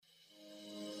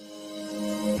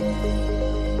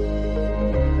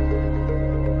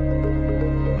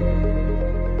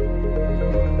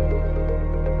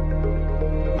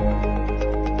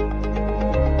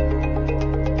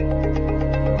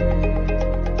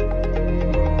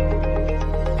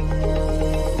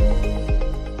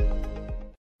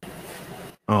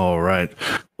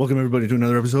Welcome everybody to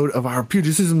another episode of our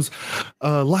Puget Systems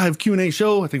live Q&A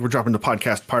show. I think we're dropping the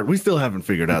podcast part. We still haven't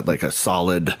figured out like a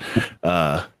solid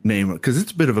name because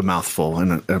it's a bit of a mouthful,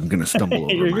 and I'm going to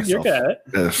stumble over myself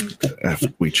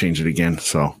if we change it again.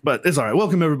 So, but it's all right.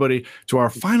 Welcome everybody to our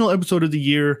final episode of the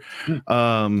year.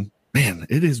 Man,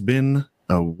 it has been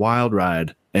a wild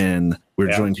ride, and we're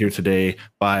joined here today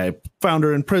by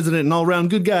founder and president and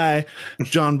all-around good guy,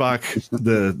 John Bach,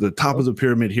 the top of the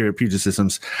pyramid here at Puget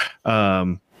Systems.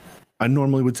 I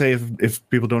normally would say if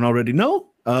people don't already know,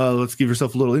 let's give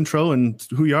yourself a little intro and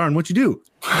who you are and what you do.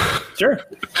 Sure.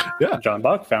 Yeah. John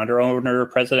Bach, founder, owner,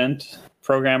 president,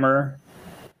 programmer,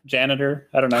 janitor,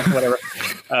 I don't know, whatever.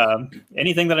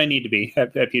 Anything that I need to be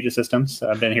at Puget Systems.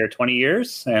 I've been here 20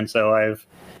 years, and so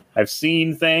I've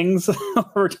seen things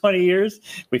over 20 years.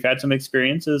 We've had some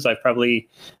experiences. I've probably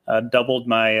doubled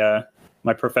my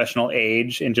professional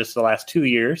age in just the last 2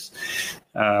 years.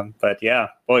 But yeah,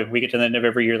 boy, we get to the end of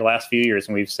every year, the last few years,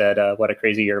 and we've said, what a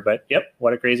crazy year. But yep,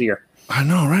 what a crazy year. I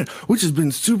know, right? Which has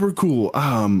been super cool.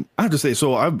 I have to say,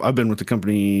 so I've been with the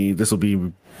company. This will be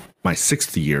my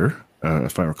 6th year,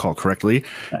 if I recall correctly.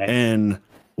 Nice. And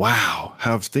wow,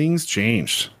 have things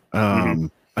changed?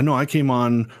 I know I came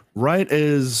on right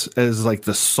as like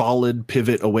the solid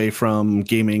pivot away from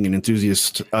gaming and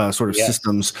enthusiast sort of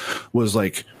systems was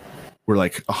like, we're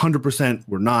like 100%.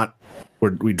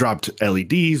 We dropped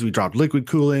LEDs, we dropped liquid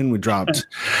cooling, we dropped,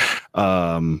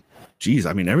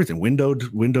 everything,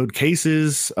 windowed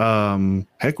cases.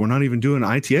 Heck, we're not even doing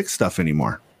ITX stuff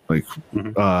anymore. Like,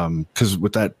 because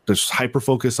with that, there's hyper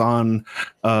focus on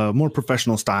more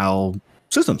professional style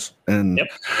systems. And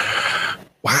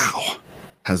wow,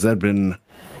 has that been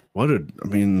what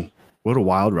a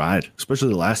wild ride, especially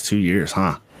the last 2 years,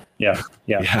 huh? Yeah.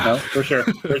 No, for sure.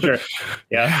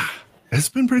 Yeah. It's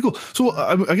been pretty cool. So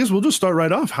I guess we'll just start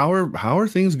right off. How are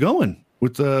things going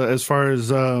with as far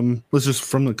as let's just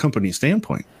from the company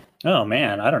standpoint? Oh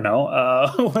man, I don't know.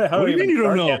 How do you mean you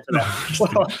don't know? I'm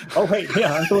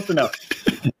supposed to know.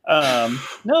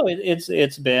 No,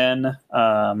 it's been.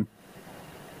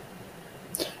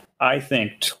 I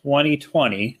think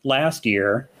 2020 last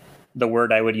year. The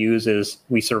word I would use is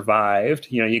we survived.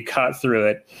 You got through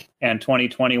it. And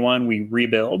 2021, we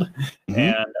rebuild.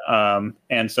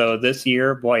 And so this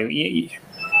year, boy,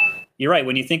 you're right.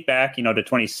 When you think back, to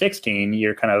 2016,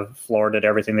 you're kind of floored at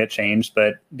everything that changed.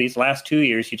 But these last 2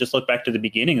 years, you just look back to the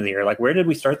beginning of the year. Like, where did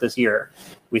we start this year?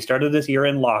 We started this year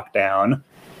in lockdown.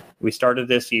 We started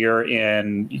this year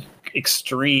in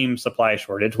extreme supply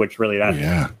shortage, which really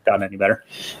hasn't gotten any better.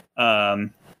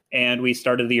 And we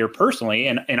started the year personally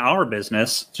in our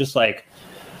business, just like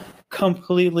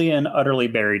completely and utterly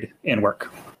buried in work.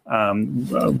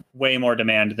 Way more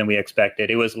demand than we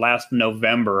expected. It was last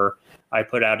November, I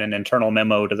put out an internal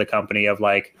memo to the company of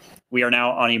like, we are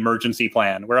now on emergency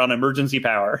plan. We're on emergency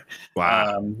power.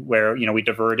 Wow. Where, we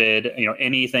diverted,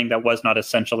 anything that was not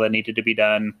essential that needed to be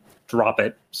done, drop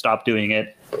it, stop doing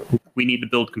it. We need to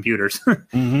build computers.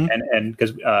 And then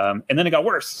it got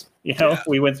worse.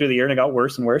 We went through the year and it got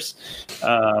worse and worse.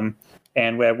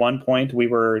 And at one point we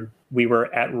were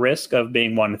at risk of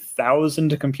being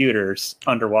 1,000 computers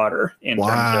underwater in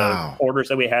terms of orders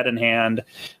that we had in hand,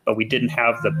 but we didn't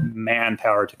have the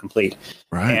manpower to complete.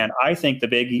 Right. And I think the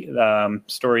big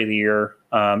story of the year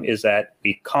is that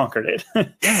we conquered it.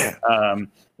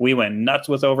 We went nuts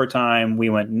with overtime. We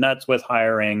went nuts with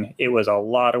hiring. It was a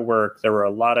lot of work. There were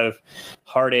a lot of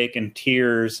heartache and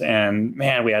tears, and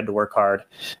man, we had to work hard.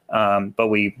 But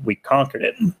we conquered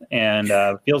it,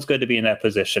 and feels good to be in that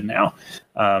position now.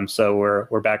 So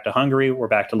we're back to hungry. We're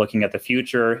back to looking at the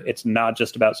future. It's not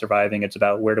just about surviving. It's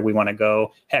about where do we want to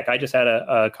go. Heck, I just had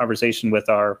a conversation with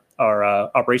our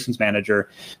operations manager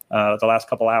the last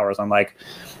couple hours. I'm like,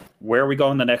 where are we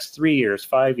going the next 3 years,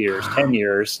 5 years, 10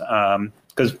 years?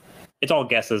 Because it's all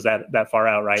guesses that far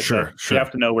out, right? Sure. You have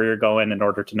to know where you're going in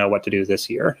order to know what to do this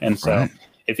year. And so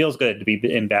it feels good to be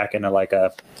back in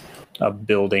a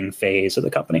building phase of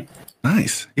the company.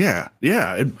 Nice. Yeah.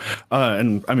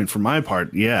 And I mean, for my part,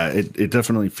 it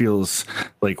definitely feels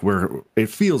like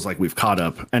we've caught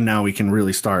up, and now we can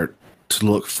really start to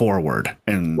look forward.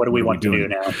 And what do we want to do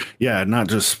now? Yeah. Not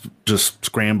just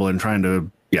scramble and trying to,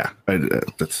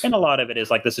 and a lot of it is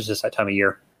like, this is just that time of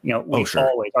year.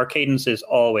 Our cadence is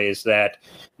always that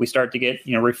we start to get,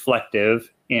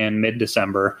 reflective in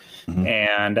mid-December.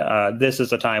 And this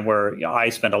is a time where I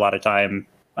spend a lot of time,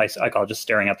 I call it just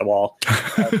staring at the wall,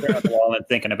 and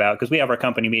thinking about, because we have our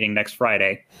company meeting next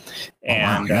Friday.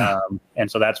 And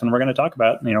so that's when we're going to talk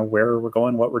about, where we're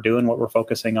going, what we're doing, what we're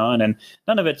focusing on. And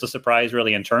none of it's a surprise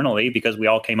really internally, because we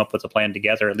all came up with a plan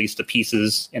together, at least the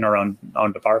pieces in our own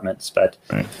departments. But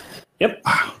right. Yep.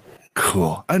 Wow.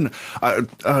 Cool. And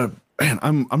man,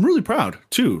 I'm really proud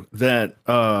too that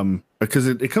because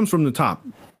it comes from the top.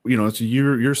 You know, it's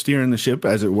you're steering the ship,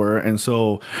 as it were, and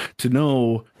so to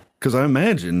know, because I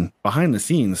imagine behind the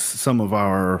scenes, some of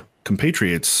our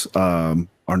compatriots are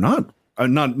not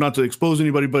to expose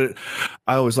anybody, but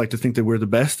I always like to think that we're the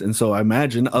best, and so I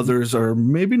imagine others are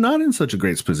maybe not in such a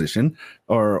great position,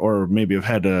 or maybe have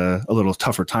had a little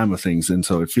tougher time with things, and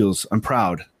so I'm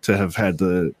proud to have had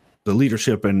the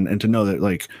leadership and to know that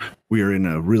like we are in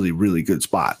a really, really good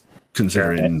spot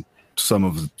considering some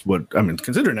of what I mean,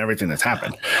 considering everything that's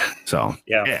happened. So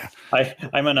yeah.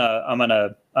 I'm in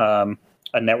a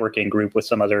networking group with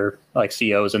some other like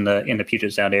CEOs in the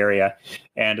Puget Sound area,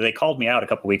 and they called me out a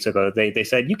couple weeks ago. They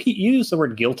said you use the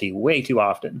word guilty way too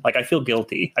often. Like I feel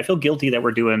guilty that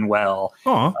we're doing well.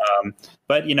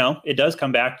 But you know, it does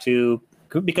come back to,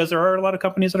 because there are a lot of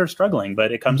companies that are struggling,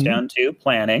 but it comes down to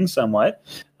planning somewhat.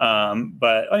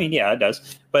 But I mean, yeah, it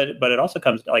does. But it also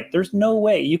comes like there's no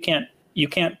way you can't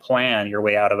plan your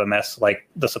way out of a mess like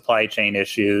the supply chain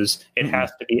issues. It has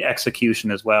to be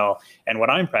execution as well. And what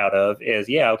I'm proud of is,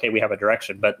 okay, we have a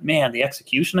direction, but man, the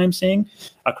execution I'm seeing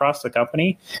across the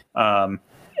company,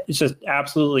 it's just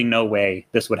absolutely no way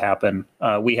this would happen.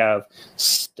 We have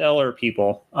stellar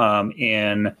people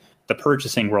in the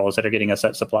purchasing roles that are getting us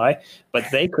that supply, but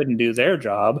they couldn't do their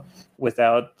job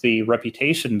without the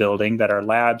reputation building that our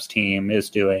labs team is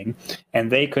doing,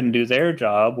 and they couldn't do their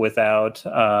job without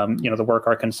the work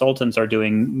our consultants are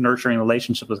doing, nurturing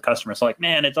relationships with customers. So like,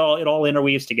 man, it all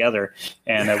interweaves together,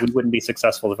 and we wouldn't be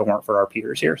successful if it weren't for our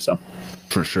peers here. So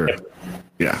for sure,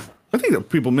 yeah. I think that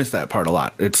people miss that part a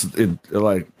lot. It's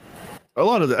like a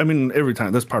lot of I mean, every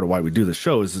time, that's part of why we do this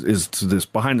show is this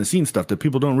behind the scenes stuff that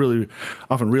people don't really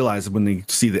often realize when they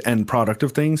see the end product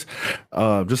of things.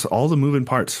 Just all the moving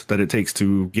parts that it takes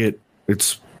to get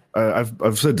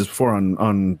I've said this before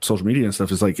on social media and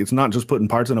stuff. Is like, it's not just putting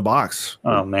parts in a box.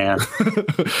 Oh man.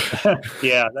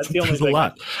 Yeah, that's the only thing. A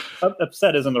lot.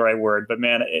 Upset isn't the right word, but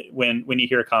man, when you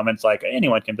hear comments like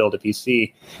anyone can build a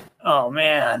PC, oh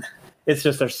man, it's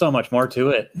just, there's so much more to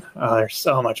it. There's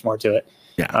so much more to it.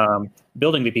 Yeah.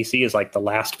 Building the PC is like the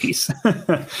last piece.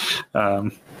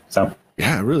 So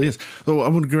yeah, it really is. So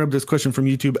I'm going to grab this question from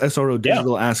YouTube. SRO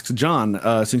Digital asks, John,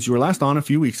 since you were last on a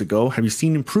few weeks ago, have you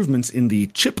seen improvements in the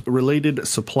chip-related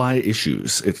supply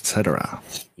issues, etc.?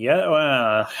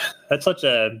 Yeah, that's such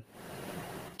a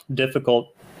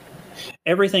difficult.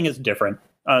 Everything is different.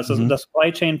 So the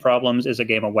supply chain problems is a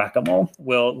game of whack-a-mole.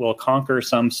 We'll conquer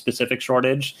some specific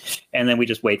shortage, and then we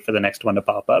just wait for the next one to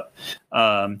pop up.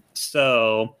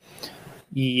 So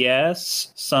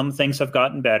yes, some things have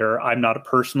gotten better. I'm not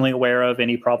personally aware of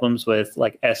any problems with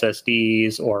like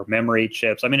SSDs or memory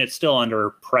chips. I mean, it's still under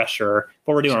pressure,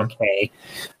 but we're doing okay.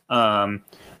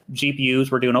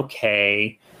 GPUs, we're doing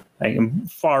okay. I am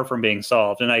far from being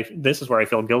solved. And this is where I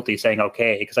feel guilty saying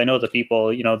okay, because I know the people,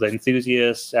 the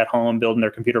enthusiasts at home building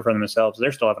their computer for themselves,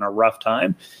 they're still having a rough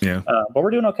time. Yeah. But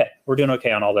we're doing okay. We're doing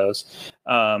okay on all those.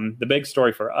 The big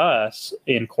story for us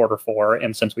in Q4,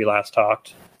 and since we last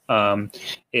talked,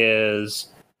 is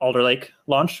Alder Lake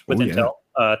launch with Intel,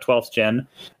 12th gen.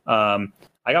 I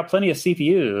got plenty of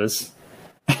CPUs.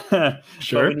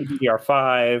 Sure. But we need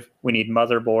DDR5, we need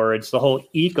motherboards. The whole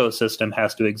ecosystem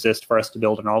has to exist for us to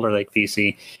build an Alder Lake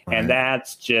PC. Right. And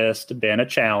that's just been a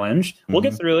challenge. We'll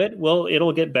get through it.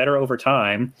 It'll get better over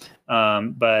time.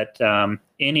 But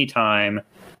anytime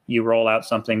you roll out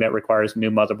something that requires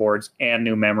new motherboards and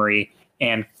new memory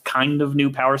and kind of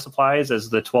new power supplies, as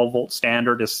the 12-volt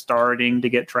standard is starting to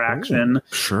get traction.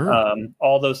 Ooh, sure.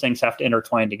 All those things have to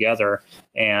intertwine together,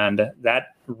 and that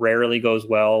rarely goes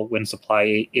well when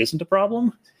supply isn't a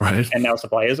problem. Right. And now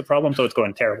supply is a problem, so it's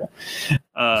going terrible.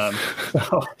 So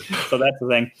that's the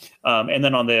thing. And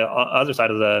then on the other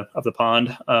side of the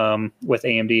pond, with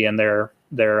AMD and their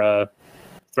Threadripper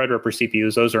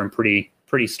CPUs, those are in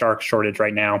pretty stark shortage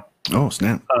right now. Oh,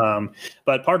 snap.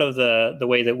 But part of the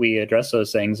way that we address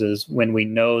those things is when we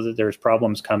know that there's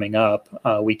problems coming up,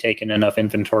 we take in enough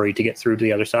inventory to get through to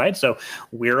the other side. So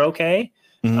we're okay.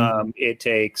 It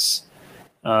takes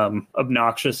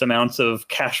obnoxious amounts of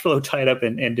cash flow tied up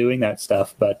in doing that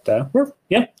stuff. But we're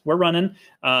running.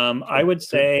 I would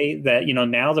say that,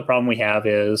 now the problem we have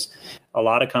is a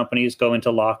lot of companies go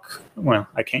into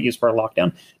I can't use for a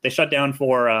lockdown. They shut down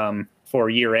for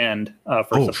year end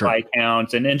for supply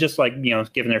counts and just like,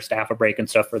 giving their staff a break and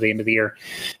stuff for the end of the year.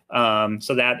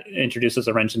 So that introduces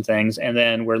a wrench in things. And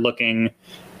then we're looking,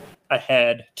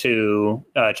 ahead to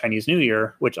Chinese New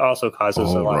Year, which also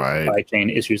causes a lot of supply chain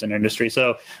issues in the industry.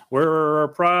 So we're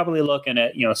probably looking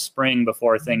at spring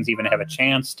before things even have a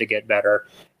chance to get better,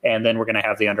 and then we're going to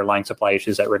have the underlying supply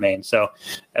issues that remain. So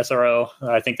SRO,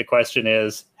 I think the question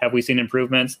is, have we seen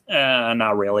improvements?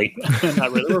 Not really.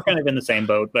 Not really. We're kind of in the same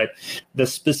boat, but the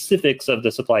specifics of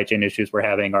the supply chain issues we're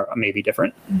having are maybe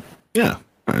different. Yeah.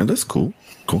 That's cool.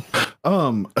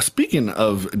 Speaking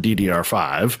of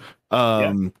DDR5,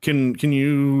 can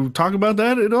you talk about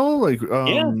that at all? Like,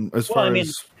 as far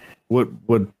as what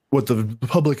the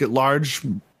public at large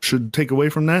should take away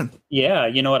from that? Yeah,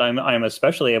 you know what? I'm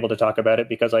especially able to talk about it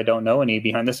because I don't know any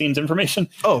behind the scenes information.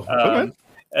 Oh, okay.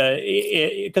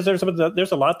 Because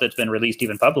there's a lot that's been released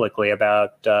even publicly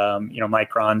about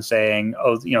Micron saying,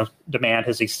 demand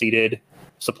has exceeded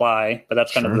supply, but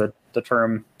that's kind of the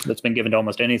term that's been given to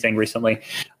almost anything recently.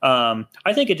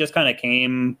 I think it just kind of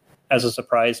came as a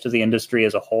surprise to the industry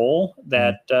as a whole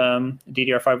that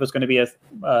DDR5 was going to be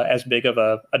as big of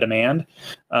a demand.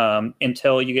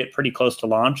 Until you get pretty close to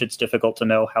launch, it's difficult to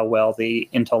know how well the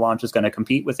Intel launch is going to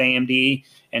compete with AMD.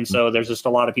 And so there's just a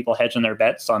lot of people hedging their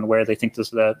bets on where they think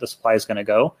the supply is going to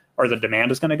go, or the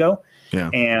demand is going to go. Yeah.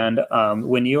 And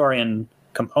when you are in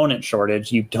component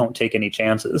shortage, you don't take any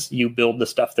chances. You build the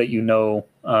stuff that you're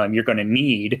going to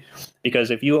need,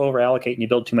 because if you over allocate and you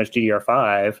build too much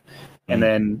DDR5, and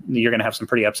then you're going to have some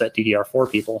pretty upset DDR4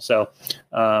 people. So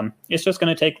it's just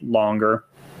going to take longer.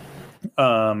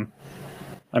 I'm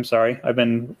sorry, I've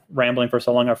been rambling for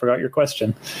so long, I forgot your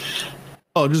question.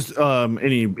 Oh, just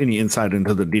any insight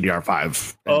into the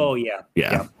DDR5? Oh yeah.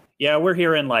 We're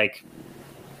here in like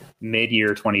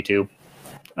mid-year 22.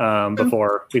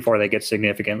 Before they get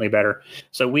significantly better.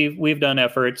 So we've done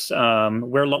efforts. We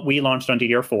launched on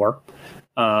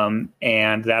DDR4,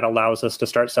 and that allows us to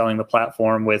start selling the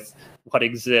platform with what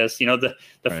exists. The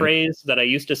phrase that I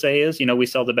used to say is, we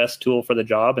sell the best tool for the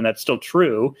job, and that's still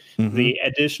true. Mm-hmm. The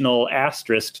additional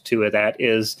asterisk to that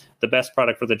is the best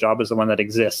product for the job is the one that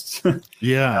exists.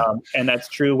 Yeah, and that's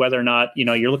true whether or not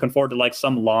you're looking forward to like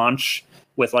some launch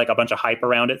with like a bunch of hype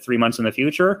around it 3 months in the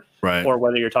future, right? Or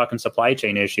whether you're talking supply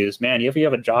chain issues. Man, if you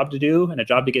have a job to do and a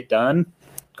job to get done,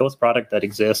 go with product that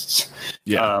exists.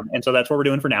 Yeah. And so that's what we're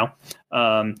doing for now.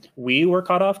 We were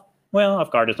caught off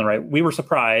guard isn't right. We were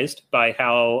surprised by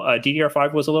how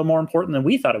DDR5 was a little more important than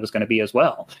we thought it was going to be as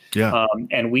well. Yeah.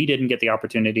 And we didn't get the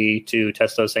opportunity to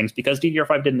test those things because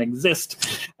DDR5 didn't exist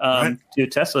to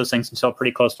test those things until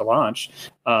pretty close to launch.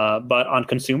 But on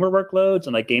consumer workloads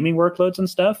and like gaming workloads and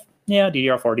stuff,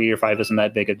 DDR4, DDR5 isn't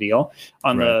that big a deal.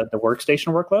 On the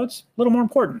workstation workloads, a little more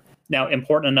important. Now,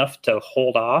 important enough to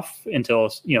hold off until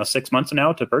 6 months from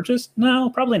now to purchase? No,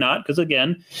 probably not. Because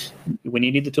again, when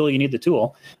you need the tool, you need the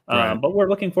tool. But we're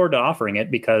looking forward to offering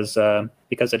it because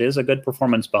it is a good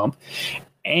performance bump,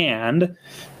 and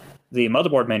the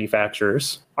motherboard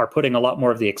manufacturers are putting a lot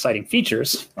more of the exciting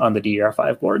features on the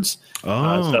DDR5 boards.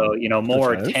 So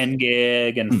more 10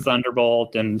 gig and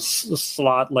Thunderbolt and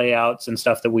slot layouts and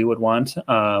stuff that we would want.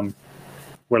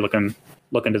 We're looking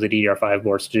to the DDR5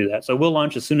 boards to do that. So we'll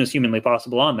launch as soon as humanly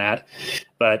possible on that,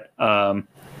 but not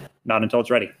until it's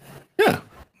ready. Yeah.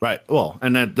 Right. Well,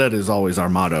 and that is always our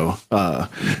motto,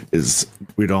 is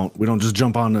we don't just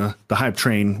jump on the hype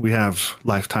train. We have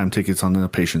lifetime tickets on the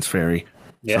Patience Ferry.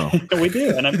 Yeah, so. We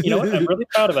do. And I'm really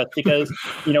proud of us because,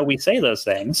 we say those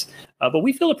things, but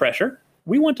we feel the pressure.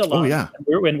 We want to launch,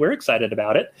 and we're excited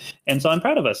about it. And so I'm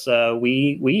proud of us.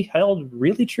 We held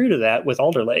really true to that with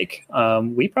Alder Lake.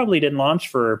 We probably didn't launch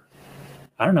for,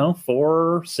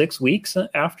 4-6 weeks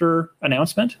after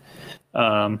announcement.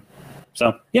 So,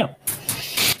 yeah.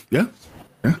 Yeah.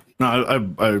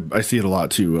 No, I see it a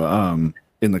lot too.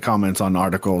 In the comments on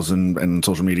articles and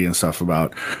social media and stuff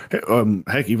about,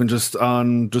 heck, even just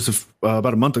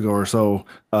about a month ago or so,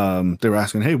 they were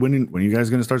asking, hey, when are you guys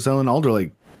going to start selling Alder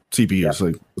Lake CPUs?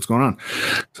 Like, what's going on?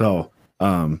 So,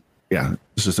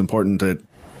 it's just important that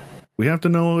we have to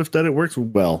know if that it works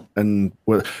well. And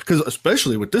because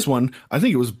especially with this one, I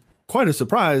think it was quite a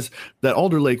surprise that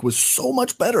Alder Lake was so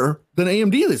much better than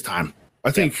AMD this time. I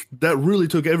think that really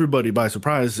took everybody by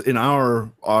surprise in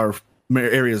our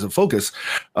areas of focus.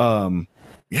 I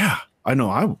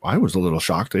know I was a little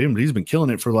shocked. AMD's been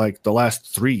killing it for like the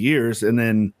last 3 years, and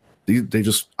then they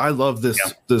just, I love this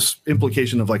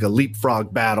implication of like a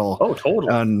leapfrog battle. Oh,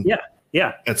 totally.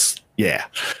 It's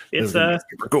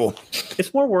super cool.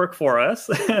 It's more work for us,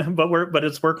 but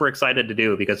it's work we're excited to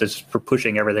do because it's for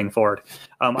pushing everything forward.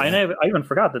 I even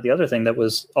forgot that the other thing that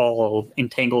was all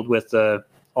entangled with the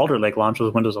Alder Lake launch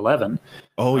was Windows 11.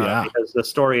 Oh yeah, because the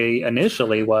story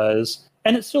initially was,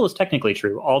 and it still is technically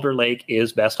true. Alder Lake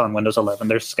is best on Windows 11.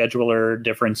 There's scheduler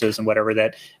differences and whatever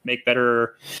that make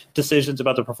better decisions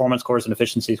about the performance cores and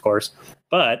efficiency cores.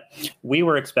 But we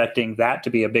were expecting that to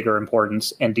be a bigger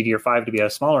importance and DDR5 to be a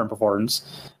smaller importance.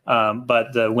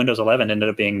 But the Windows 11 ended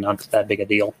up being not that big a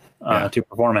deal to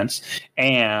performance.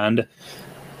 And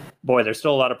boy, there's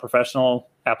still a lot of professional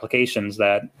applications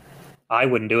that I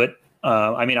wouldn't do it.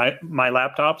 My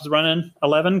laptop is running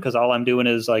 11 because all I'm doing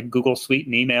is like Google Suite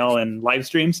and email and live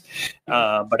streams.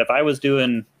 But if I was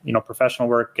doing, professional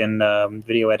work and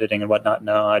video editing and whatnot,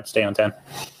 no, I'd stay on 10.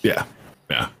 Yeah.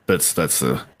 That's it's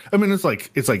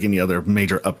like any other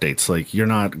major updates. Like you're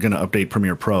not going to update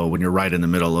Premiere Pro when you're right in the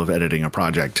middle of editing a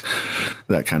project,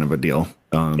 that kind of a deal.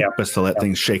 Best to let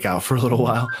things shake out for a little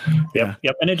while. Yep.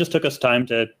 And it just took us time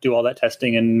to do all that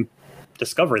testing and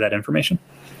discover that information.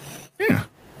 Yeah.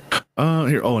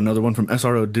 Another one from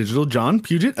SRO Digital. John,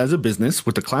 Puget as a business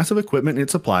with the class of equipment it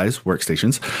supplies,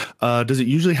 workstations, does it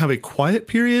usually have a quiet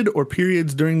period or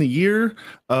periods during the year,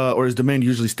 or is demand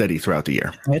usually steady throughout the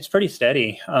year? It's pretty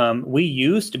steady. We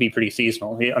used to be pretty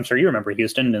seasonal. I'm sure you remember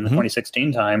Houston in the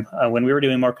 2016 time when we were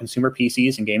doing more consumer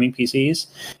PCs and gaming PCs.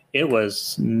 It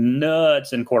was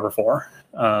nuts in Q4.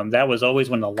 That was always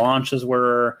when the launches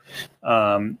were,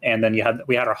 and then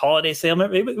we had our holiday sale.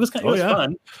 It was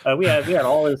fun. We had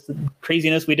all this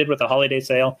craziness we did with the holiday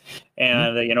sale,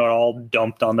 and it all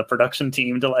dumped on the production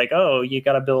team to like, oh, you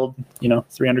got to build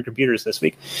 300 computers this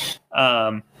week.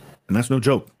 And that's no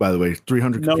joke, by the way.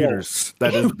 300 computers.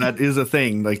 That is a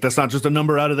thing. Like that's not just a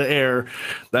number out of the air.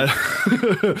 That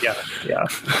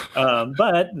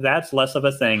but that's less of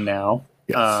a thing now.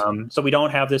 Yes. So we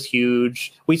don't have this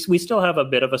huge. We still have a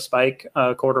bit of a spike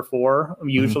Q4.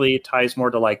 Usually it ties more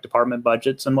to like department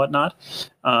budgets and whatnot.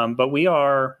 But we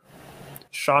are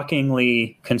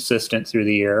shockingly consistent through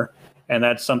the year. And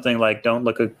that's something like don't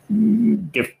look a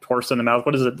gift horse in the mouth.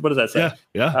 What is it? What does that say?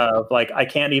 Yeah. I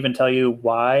can't even tell you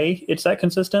why it's that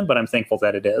consistent, but I'm thankful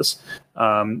that it is.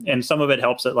 And some of it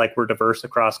helps that like we're diverse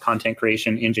across content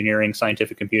creation, engineering,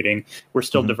 scientific computing. We're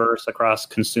still diverse across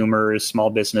consumers, small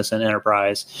business, and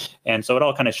enterprise. And so it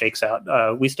all kind of shakes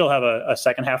out. We still have a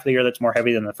second half of the year that's more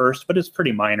heavy than the first, but it's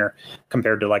pretty minor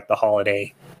compared to like the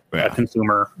holiday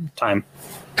consumer time.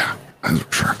 Yeah, that's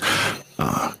for sure.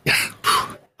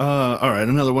 All right,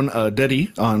 another one.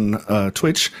 Deddy on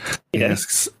Twitch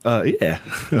asks,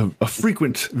 a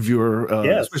frequent viewer,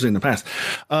 especially in the past.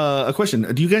 A question: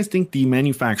 do you guys think the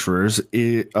manufacturers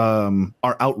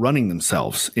are outrunning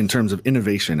themselves in terms of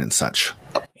innovation and such?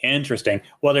 Interesting.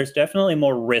 Well, there's definitely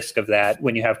more risk of that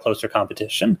when you have closer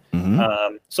competition.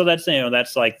 So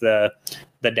that's like the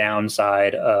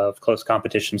downside of close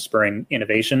competition spurring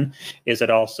innovation is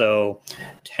it also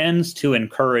tends to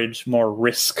encourage more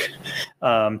risk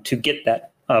to get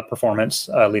that performance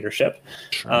leadership.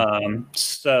 Sure.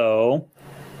 So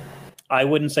I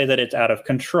wouldn't say that it's out of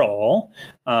control,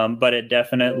 but it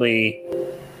definitely.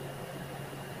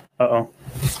 Well,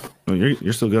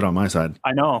 you're still good on my side.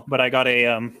 I know, but I got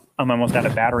I'm almost out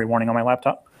of battery warning on my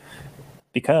laptop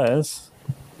because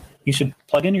you should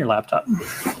plug in your laptop.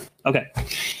 Okay.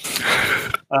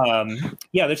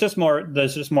 There's just more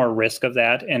risk of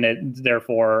that, and it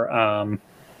therefore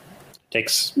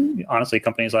takes honestly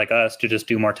companies like us to just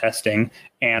do more testing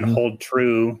and hold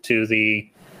true to the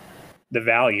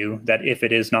value that if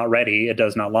it is not ready, it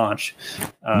does not launch.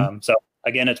 So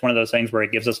again, it's one of those things where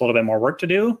it gives us a little bit more work to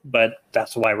do, but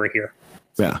that's why we're here.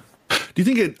 Yeah. Do you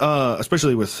think it,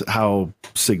 especially with how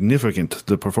significant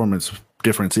the performance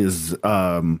difference is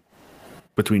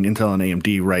between Intel and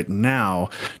AMD right now,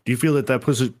 do you feel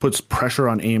that puts pressure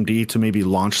on AMD to maybe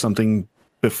launch something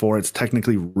before it's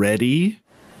technically ready?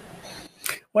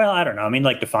 Well, I don't know. I mean,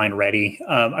 like define ready.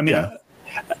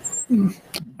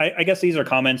 I guess these are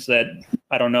comments that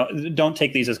I don't know. Don't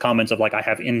take these as comments of like I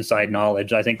have inside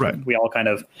knowledge. I think we all kind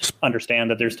of understand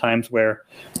that there's times where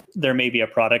there may be a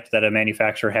product that a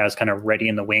manufacturer has kind of ready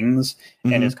in the wings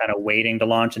and is kind of waiting to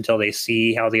launch until they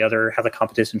see how the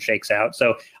competition shakes out.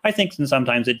 So I think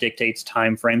sometimes it dictates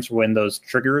time frames for when those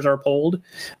triggers are pulled.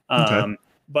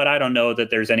 But I don't know that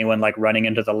there's anyone like running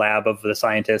into the lab of the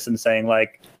scientists and saying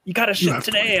like, you got to ship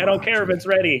today. I don't care if it's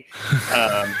ready.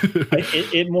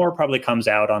 It more probably comes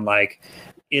out on like,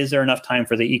 is there enough time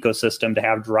for the ecosystem to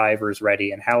have drivers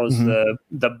ready? And how is the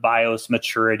BIOS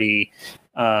maturity?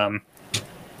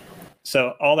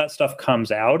 So all that stuff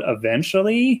comes out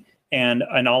eventually, and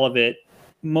all of it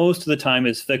most of the time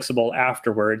is fixable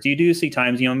afterwards. You do see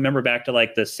times, remember back to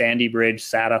like the Sandy Bridge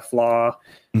SATA flaw,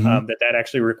 that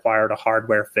actually required a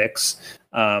hardware fix.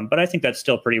 But I think that's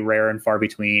still pretty rare and far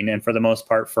between. And for the most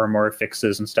part, firmware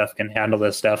fixes and stuff can handle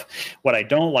this stuff. What I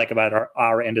don't like about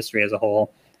our industry as a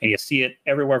whole and you see it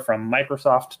everywhere from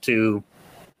Microsoft to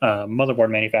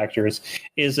motherboard manufacturers,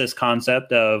 is this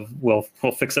concept of we'll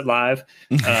fix it live.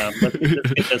 Let's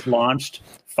get this launched,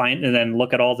 and then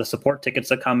look at all the support tickets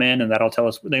that come in, and that'll tell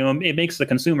us. It makes the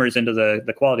consumers into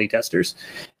the quality testers,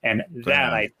 and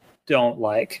that I don't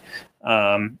like.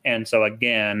 And so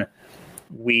again,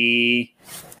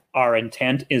 our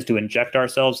intent is to inject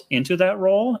ourselves into that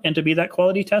role and to be that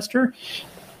quality tester.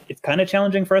 It's kind of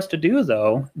challenging for us to do,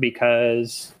 though,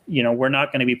 because we're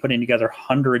not going to be putting together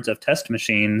hundreds of test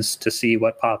machines to see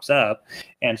what pops up,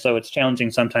 and so it's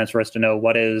challenging sometimes for us to know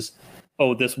what is,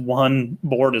 this one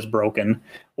board is broken,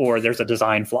 or there's a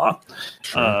design flaw.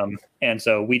 Sure. And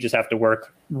so we just have to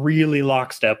work really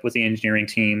lockstep with the engineering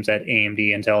teams at AMD,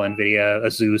 Intel, NVIDIA,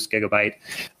 Asus, Gigabyte,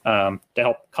 to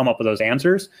help come up with those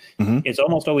answers. Mm-hmm. It's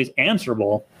almost always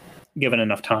answerable given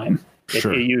enough time.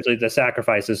 Sure. Usually the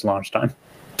sacrifice is launch time.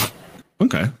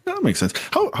 Okay, that makes sense.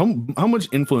 How much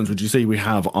influence would you say we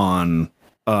have on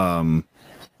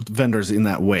vendors in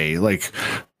that way? Like,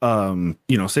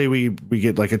 say we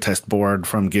get like a test board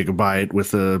from Gigabyte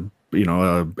with a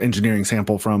engineering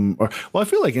sample from, I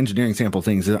feel like engineering sample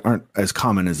things aren't as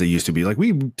common as they used to be. Like,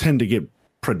 we tend to get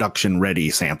production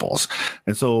ready samples,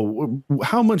 and so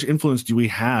how much influence do we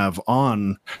have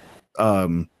on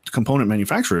component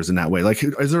manufacturers in that way? Like,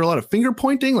 is there a lot of finger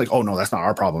pointing, like, oh no, that's not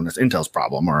our problem, that's Intel's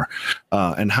problem, or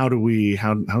and how do we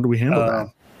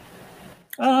handle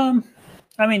that?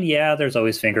 I mean, yeah, there's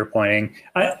always finger pointing.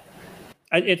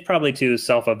 It's probably too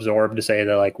self-absorbed to say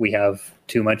that like we have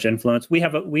too much influence. We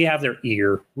have their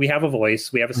ear, we have a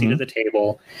voice, we have a seat at the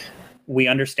table. We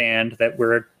understand that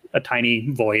we're a tiny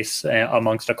voice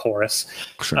amongst a chorus.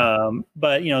 Sure.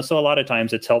 But so a lot of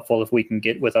times it's helpful if we can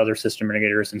get with other system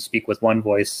integrators and speak with one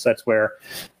voice. That's where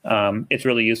it's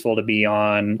really useful to be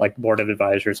on like board of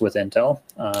advisors with Intel,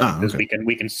 because we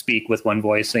can speak with one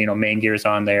voice. Maingear's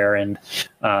on there, and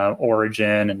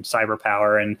Origin and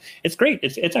CyberPower, and it's great.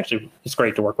 It's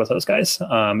great to work with those guys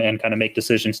and kind of make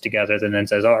decisions together. And then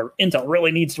says, oh, Intel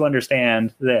really needs to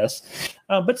understand this,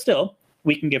 but still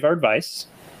we can give our advice.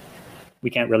 We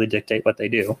can't really dictate what they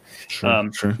do. Sure.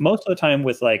 Most of the time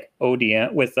with like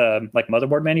ODM, with like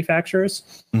motherboard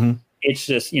manufacturers, it's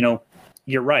just,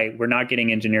 you're right. We're not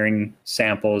getting engineering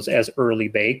samples as early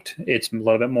baked. It's a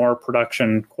little bit more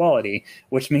production quality,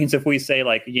 which means if we say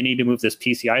like, you need to move this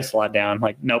PCI slot down,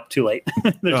 like, nope, too late.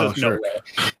 There's no way.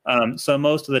 So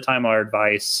most of the time our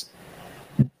advice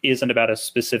isn't about a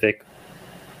specific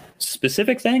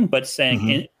thing, but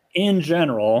saying in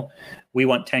general, we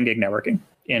want 10 gig networking.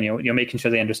 And you're making sure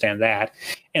they understand that.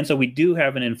 And so we do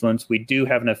have an influence. We do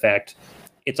have an effect.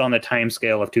 It's on the time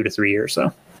scale of 2 to 3 years.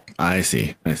 So I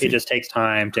see. It just takes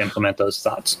time to implement those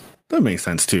thoughts. That makes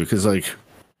sense too, because like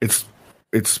it's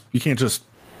you can't just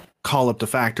call up the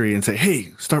factory and say,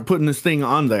 hey, start putting this thing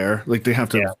on there. Like, they have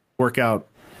to work out.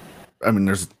 I mean,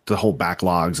 there's the whole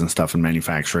backlogs and stuff in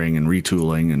manufacturing and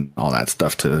retooling and all that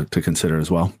stuff to consider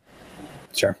as well.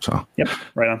 Sure. So yep,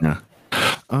 right on. Yeah.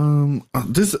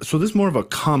 This is more of a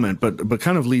comment, but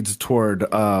kind of leads toward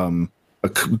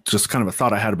just kind of a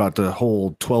thought I had about the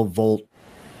whole 12-volt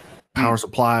power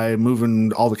supply,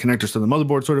 moving all the connectors to the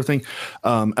motherboard sort of thing.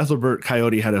 Ethelbert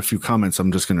Coyote had a few comments.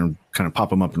 I'm just going to kind of pop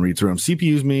them up and read through them.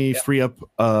 CPUs may free up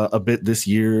a bit this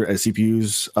year, as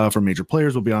CPUs for major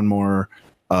players will be on more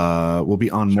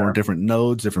more different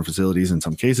nodes, different facilities in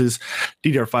some cases.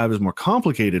 DDR5 is more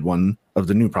complicated. One of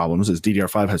the new problems is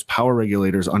DDR5 has power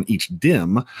regulators on each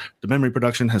DIMM. The memory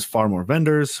production has far more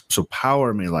vendors, so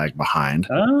power may lag behind.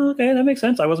 Oh, okay, that makes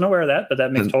sense. I wasn't aware of that, but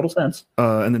that makes total sense.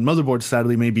 And then motherboards,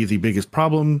 sadly, may be the biggest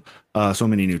problem. So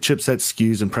many new chipsets,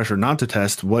 SKUs, and pressure not to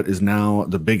test. What is now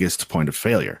the biggest point of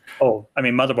failure? Oh, I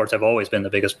mean, motherboards have always been the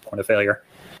biggest point of failure.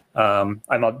 I'm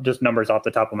just numbers off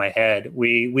the top of my head.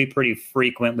 We pretty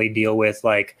frequently deal with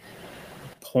like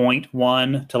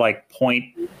 0.1 to like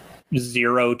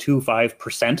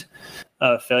 0.025%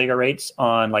 failure rates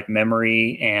on like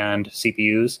memory and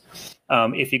CPUs.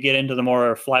 If you get into the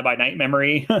more fly-by-night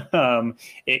memory,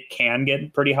 it can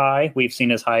get pretty high. We've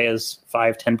seen as high as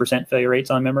 5-10% failure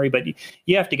rates on memory, but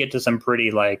you have to get to some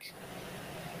pretty like,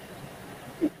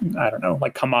 I don't know,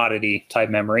 like commodity type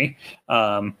memory.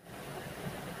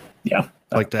 Yeah,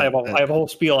 like that. I have a whole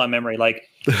spiel on memory. Like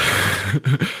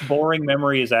boring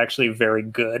memory is actually very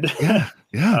good.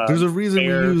 Yeah. There's a reason we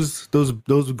use those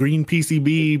green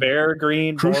PCB. Bare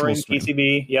green, boring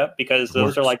PCB. Yep, because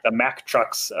those are like the Mack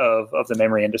trucks of the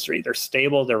memory industry. They're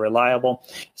stable, they're reliable.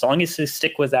 As long as you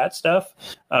stick with that stuff,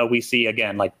 we see,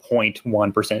 again, like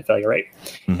 0.1% failure rate.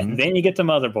 And then you get to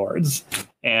motherboards.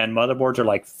 And motherboards are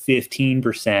like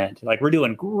 15%. Like, we're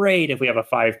doing great if we have a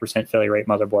 5% failure rate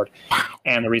motherboard.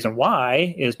 And the reason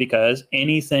why is because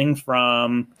anything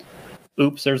from,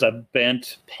 oops, there's a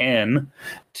bent pen,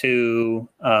 to,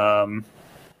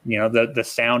 the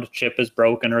sound chip is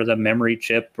broken, or the memory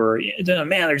chip, or,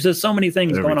 man, there's just so many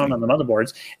things going on the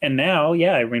motherboards. And now,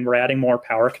 we're adding more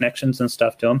power connections and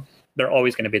stuff to them. They're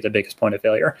always going to be the biggest point of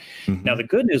failure. Now, the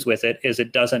good news with it is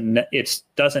it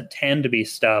doesn't tend to be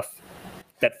stuff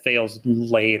that fails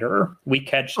later. We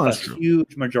catch a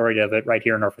huge majority of it right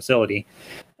here in our facility.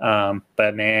 But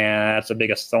man, that's the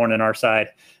biggest thorn in our side,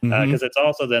 because it's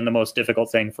also then the most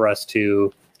difficult thing for us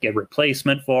to get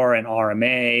replacement for, and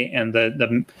RMA. And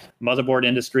the motherboard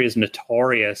industry is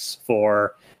notorious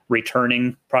for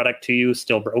returning product to you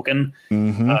still broken.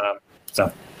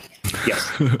 So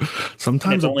yes.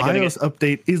 Sometimes a BIOS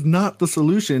update is not the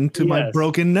solution to my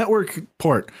broken network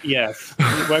port. Yes.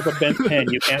 Like a bent pen,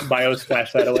 you can't BIOS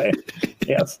flash that away.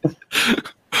 Yes.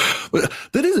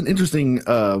 That is an interesting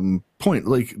point.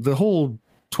 Like, the whole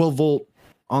 12 volt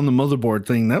on the motherboard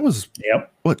thing, that was,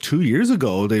 2 years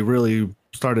ago, they really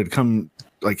started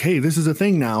like, hey, this is a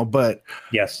thing now, but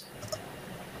yes.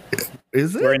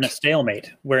 Is it? We're in a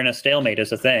stalemate.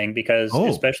 Is a thing, because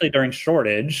especially during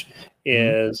shortage,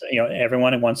 is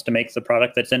everyone wants to make the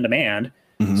product that's in demand.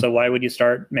 So why would you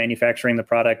start manufacturing the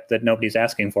product that nobody's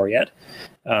asking for yet?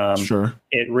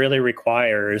 It really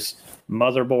requires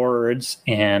motherboards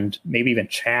and maybe even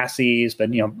chassis,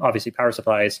 but obviously power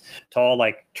supplies, to all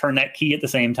like turn that key at the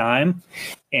same time,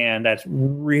 and that's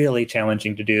really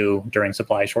challenging to do during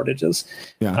supply shortages.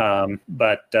 I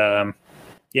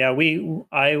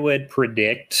would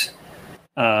predict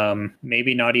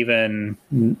maybe not even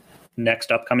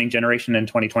next upcoming generation in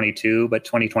 2022, but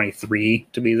 2023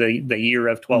 to be the year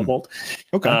of 12 volt.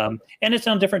 Okay. And it's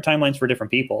on different timelines for different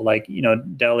people. Like,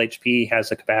 Dell HP has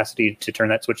the capacity to turn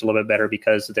that switch a little bit better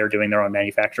because they're doing their own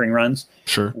manufacturing runs.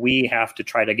 Sure. We have to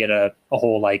try to get a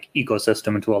whole like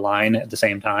ecosystem to align at the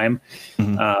same time.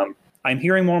 I'm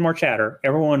hearing more and more chatter.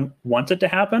 Everyone wants it to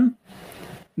happen.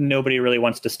 Nobody really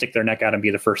wants to stick their neck out and be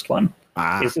the first one.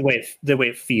 Is the way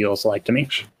it feels like to me.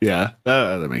 Yeah,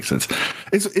 that makes sense.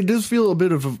 It does feel a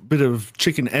bit of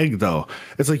chicken egg, though.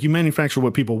 It's like you manufacture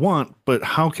what people want, but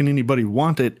how can anybody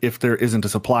want it if there isn't a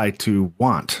supply to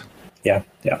want? Yeah.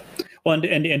 Well,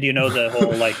 and you know the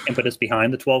whole like impetus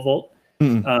behind the 12 volt.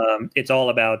 It's all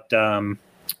about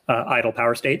idle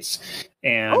power states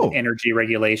and energy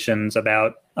regulations,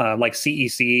 about like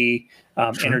CEC,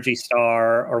 Energy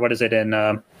Star, or what is it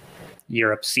in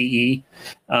Europe, CE,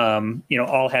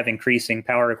 all have increasing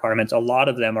power requirements. A lot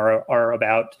of them are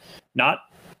about not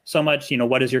so much,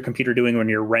 what is your computer doing when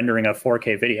you're rendering a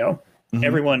 4K video?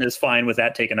 Everyone is fine with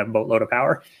that taking a boatload of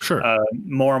power. Sure.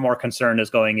 More and more concern is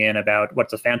going in about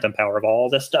what's the phantom power of all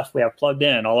this stuff we have plugged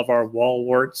in, all of our wall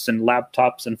warts and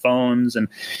laptops and phones, and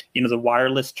the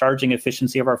wireless charging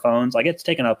efficiency of our phones. Like, it's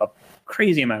taken up a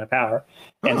crazy amount of power.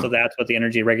 And so that's what the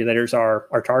energy regulators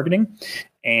are targeting.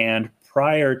 And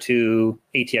prior to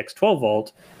ATX 12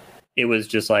 volt, it was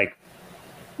just like,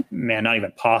 man, not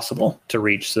even possible to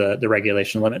reach the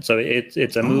regulation limit. So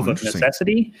it's a move of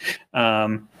necessity.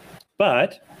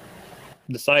 But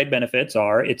the side benefits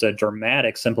are it's a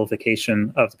dramatic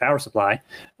simplification of the power supply.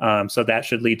 So that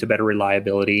should lead to better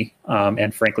reliability,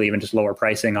 and frankly, even just lower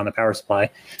pricing on the power supply.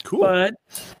 Cool.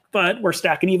 But we're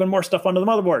stacking even more stuff onto the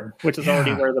motherboard, which is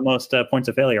already where the most points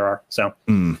of failure are. So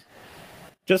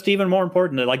just even more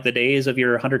important, like the days of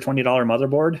your $120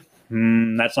 motherboard,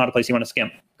 that's not a place you want to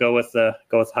skimp. Go with the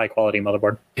high quality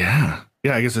motherboard. Yeah.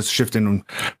 I guess it's shifting.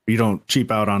 You don't cheap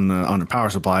out on the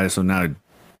power supply. So now,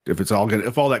 if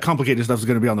all that complicated stuff is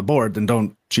going to be on the board, then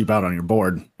don't cheap out on your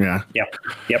board. Yeah.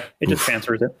 Yep. It just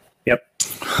transfers it. Yep.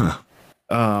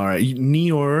 All right.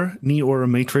 Neor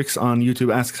Matrix on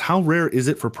YouTube asks, how rare is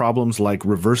it for problems like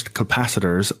reversed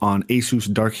capacitors on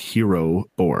Asus Dark Hero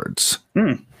boards?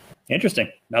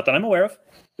 Interesting. Not that I'm aware of.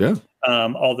 Yeah.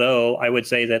 Although I would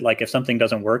say that, like, if something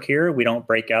doesn't work here, we don't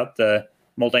break out the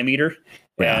multimeter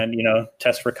and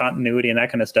test for continuity and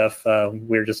that kind of stuff.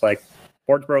 We're just like,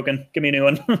 board's broken, give me a new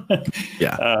one.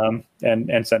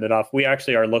 And send it off. We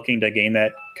actually are looking to gain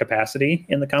that capacity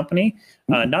in the company,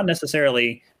 not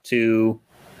necessarily to,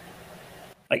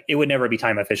 like, it would never be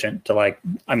time efficient to, like,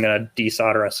 I'm going to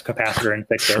desolder a capacitor and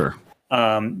fix it.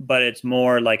 But it's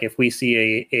more like if we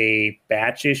see a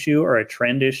batch issue or a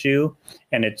trend issue,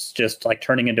 and it's just like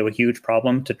turning into a huge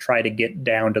problem, to try to get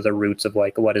down to the roots of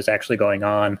like what is actually going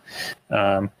on.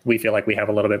 We feel like we have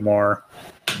a little bit more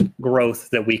growth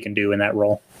that we can do in that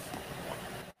role.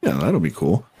 Yeah, that'll be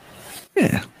cool.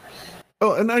 Yeah.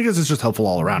 Oh, and I guess it's just helpful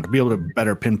all around to be able to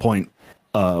better pinpoint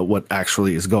what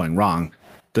actually is going wrong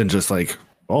than just like,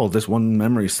 oh, this one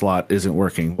memory slot isn't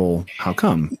working. Well, how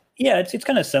come? Yeah, it's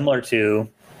kind of similar to,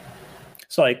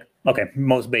 so like, okay,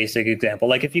 most basic example.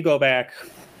 Like if you go back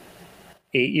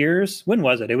 8 years, when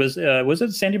was it? It was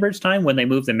it Sandy Bridge time when they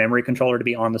moved the memory controller to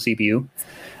be on the CPU?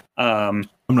 I'm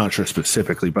not sure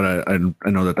specifically, but I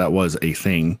know that was a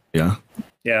thing. Yeah.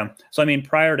 Yeah. So I mean,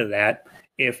 prior to that,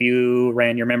 if you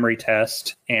ran your memory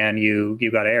test and you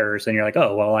got errors, and you're like,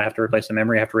 oh, well, I have to replace the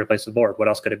memory, I have to replace the board. What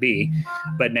else could it be?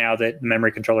 But now that the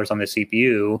memory controller's on the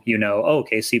CPU, you know, oh,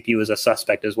 okay, CPU is a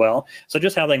suspect as well. So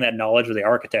just having that knowledge of the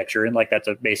architecture, and like that's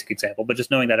a basic example, but just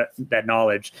knowing that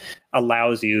knowledge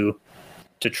allows you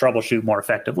to troubleshoot more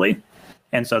effectively.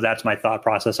 And so that's my thought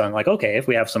process on like, okay, if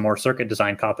we have some more circuit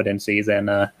design competency, then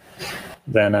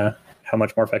how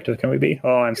much more effective can we be?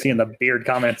 Oh, I'm seeing the beard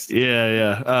comments.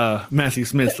 Yeah. Matthew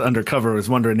Smith Undercover is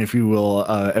wondering if you will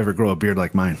ever grow a beard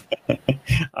like mine.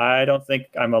 I don't think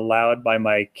I'm allowed by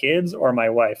my kids or my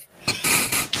wife.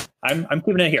 I'm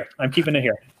keeping it here.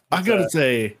 I gotta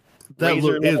say that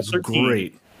look is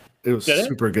great. It was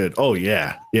super good. Oh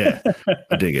yeah.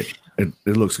 I dig it. It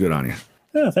looks good on you.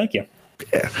 Oh, thank you.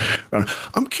 Yeah.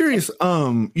 I'm curious.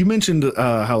 You mentioned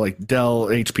how like Dell,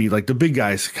 HP, like the big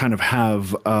guys kind of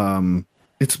have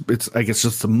it's I guess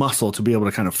just the muscle to be able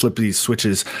to kind of flip these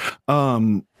switches.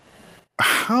 How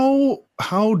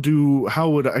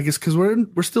would I guess, because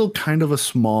we're still kind of a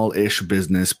small-ish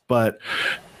business, but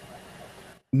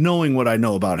knowing what I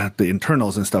know about the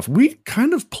internals and stuff, we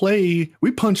kind of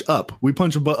punch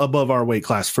above our weight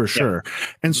class for sure. Yeah.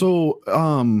 And so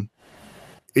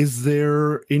is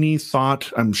there any thought,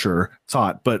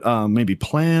 but maybe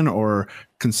plan or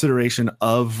consideration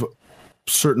of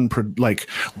certain,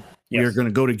 we're going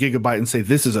to go to Gigabyte and say,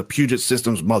 this is a Puget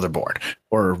Systems motherboard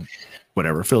or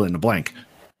whatever, fill in the blank.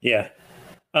 Yeah.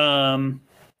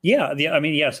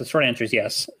 Yes, the short answer is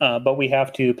yes. But we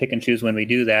have to pick and choose when we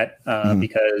do that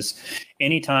because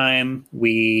anytime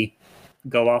we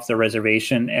go off the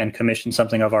reservation and commission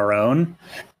something of our own,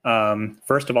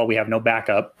 first of all, we have no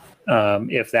backup.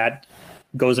 If that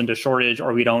goes into shortage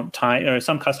or we don't time, or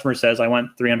some customer says, I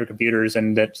want 300 computers,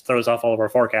 and that throws off all of our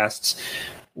forecasts.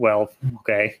 Well,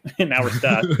 okay, now we're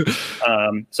stuck.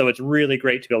 So it's really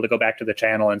great to be able to go back to the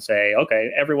channel and say,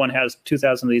 okay, everyone has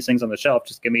 2,000 of these things on the shelf.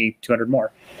 Just give me 200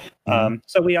 more.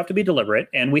 So we have to be deliberate,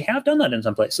 and we have done that in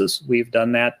some places. We've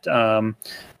done that.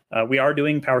 We are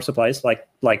doing power supplies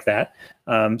like that.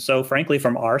 So frankly,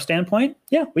 from our standpoint,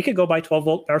 yeah, we could go buy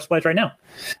 12-volt power supplies right now.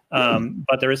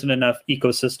 But there isn't enough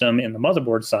ecosystem in the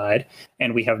motherboard side,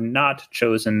 and we have not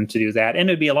chosen to do that. And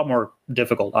it'd be a lot more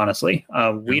difficult, honestly.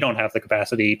 We don't have the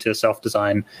capacity to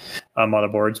self-design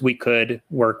motherboards. We could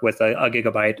work with a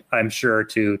Gigabyte, I'm sure,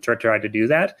 to try to do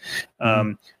that.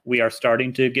 We are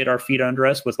starting to get our feet under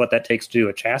us with what that takes to do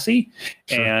a chassis.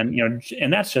 Sure.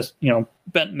 And that's just,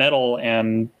 bent metal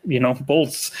and,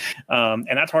 bolts. And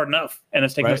that's hard enough. And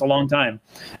it's taken us a long time.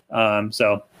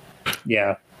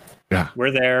 Yeah,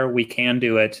 we're there. We can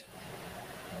do it.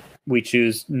 We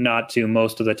choose not to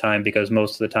most of the time because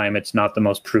most of the time it's not the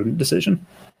most prudent decision.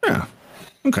 Yeah.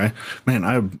 Okay, man.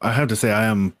 I have to say I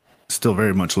am still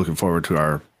very much looking forward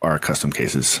to our custom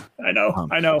cases. I know.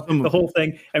 The whole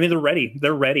thing. I mean, they're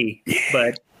ready, yeah.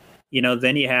 But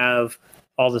then you have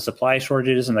all the supply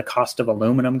shortages and the cost of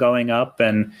aluminum going up,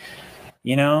 and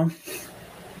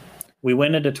we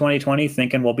went into 2020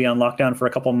 thinking we'll be on lockdown for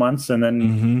a couple months and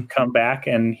then come back,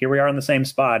 and here we are in the same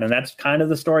spot. And that's kind of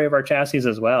the story of our chassis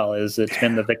as well, is it's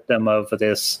been the victim of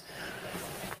this,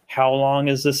 how long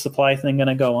is this supply thing going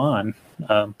to go on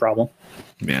problem.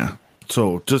 Yeah.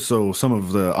 So just so some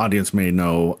of the audience may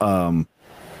know,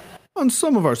 on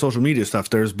some of our social media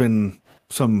stuff, there's been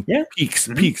some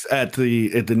peaks at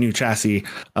the new chassis.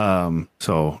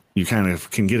 So you kind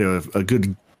of can get a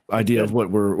good idea of what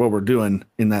we're doing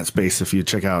in that space if you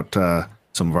check out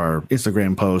some of our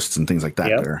Instagram posts and things like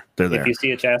that. They're there. If you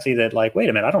see a chassis that wait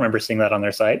a minute, I don't remember seeing that on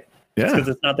their site. Because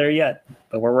it's not there yet,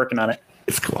 but we're working on it.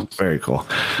 It's cool. Very cool.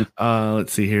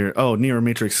 Let's see here. Oh, Neo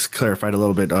Matrix clarified a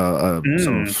little bit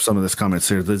some of this comments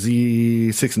here. The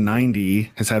Z690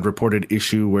 has had reported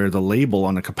issue where the label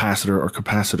on a capacitor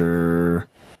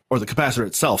or the capacitor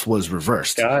itself was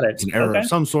reversed. Got it. It's an error of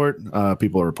some sort.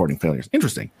 People are reporting failures.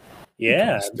 Interesting.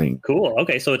 Yeah. Cool.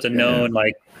 Okay. So it's a known,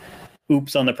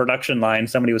 oops on the production line.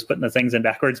 Somebody was putting the things in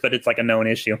backwards, but it's like a known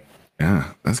issue.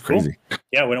 Yeah, that's crazy. Cool.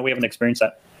 Yeah, we haven't experienced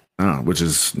that. Which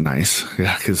is nice.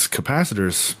 Yeah, because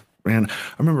capacitors, man,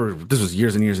 I remember this was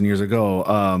years and years and years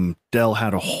ago. Dell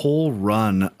had a whole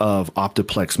run of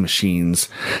Optiplex machines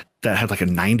that had like a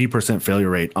 90% failure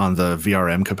rate on the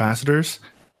VRM capacitors.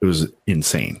 It was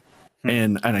insane.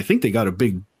 And I think they got a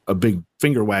big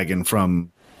finger wagging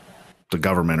from the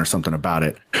government or something about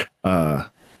it. Yeah,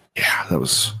 that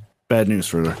was bad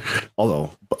news although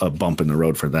a bump in the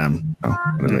road for them. Oh,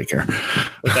 what do they care?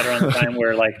 Was that around the time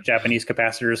where like Japanese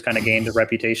capacitors kind of gained a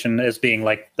reputation as being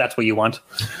like, that's what you want?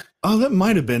 Oh, that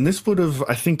might have been. I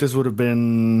think this would have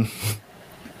been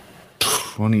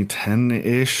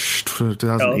 2010-ish,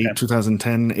 2008,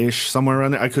 2010-ish, somewhere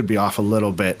around there. I could be off a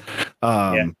little bit.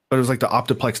 But it was like the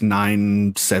Optiplex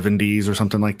 970s or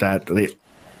something like that.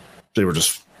 They were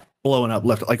just blowing up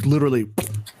left, like literally.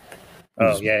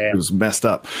 It was messed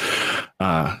up.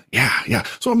 Yeah.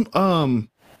 So,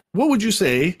 what would you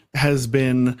say has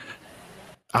been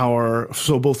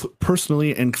so both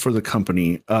personally and for the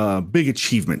company, big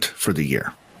achievement for the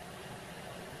year?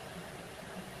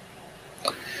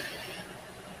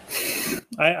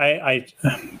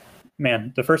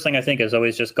 Man, the first thing I think is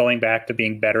always just going back to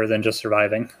being better than just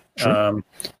surviving. Sure.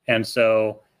 And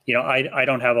so, I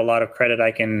don't have a lot of credit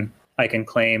I can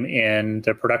claim in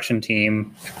the production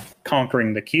team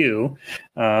conquering the queue.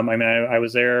 I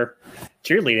was there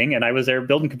cheerleading and I was there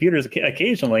building computers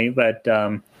occasionally, but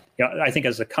I think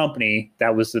as a company,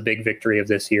 that was the big victory of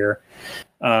this year.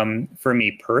 For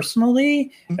me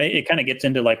personally, it kind of gets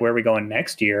into like where are we going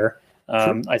next year.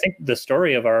 Sure. I think the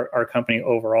story of our company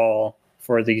overall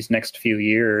for these next few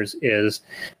years is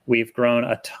we've grown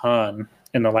a ton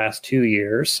in the last 2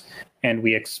 years, and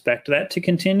we expect that to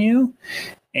continue.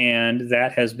 And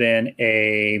that has been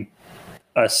a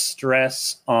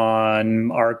stress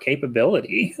on our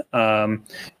capability,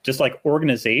 just like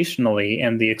organizationally,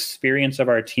 and the experience of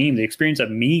our team, the experience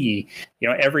of me,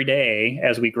 every day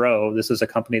as we grow. This is a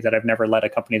company that I've never led a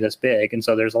company this big. And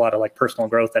so there's a lot of like personal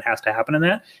growth that has to happen in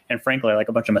that. And frankly, like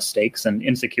a bunch of mistakes and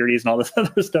insecurities and all this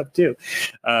other stuff too.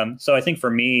 So I think for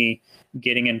me,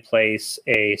 getting in place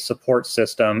a support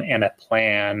system and a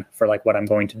plan for like what I'm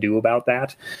going to do about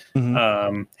that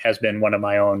has been one of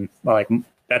my own, like,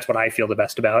 that's what I feel the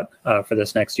best about for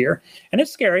this next year. And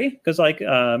it's scary because like,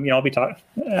 I'll be talking,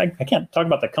 I can't talk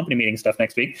about the company meeting stuff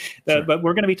next week, but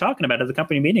we're going to be talking about it at the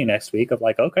company meeting next week of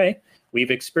like, okay,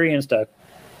 we've experienced a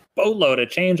boatload of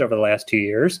change over the last 2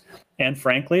 years. And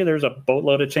frankly, there's a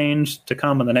boatload of change to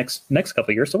come in the next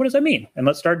couple of years. So what does that mean? And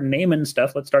let's start naming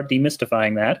stuff. Let's start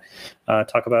demystifying that.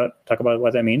 Talk about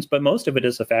what that means. But most of it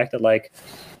is the fact that like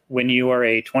when you are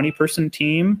a 20-person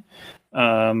team,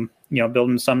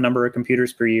 building some number of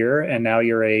computers per year, and now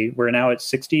we're now at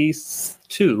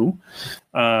 62,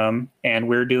 and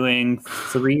we're doing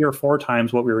 3 or 4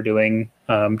 times what we were doing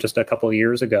just a couple of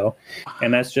years ago.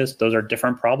 And those are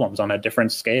different problems on a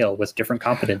different scale with different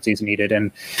competencies needed.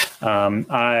 And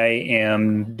I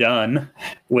am done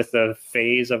with the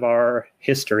phase of our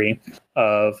history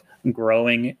of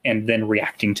growing and then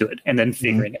reacting to it and then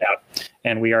figuring it out.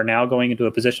 And we are now going into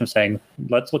a position of saying,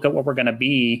 let's look at what we're going to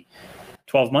be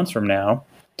 12 months from now,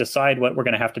 decide what we're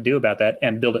going to have to do about that,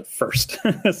 and build it first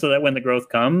so that when the growth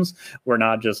comes, we're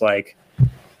not just like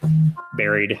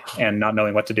buried and not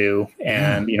knowing what to do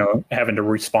and, having to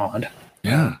respond.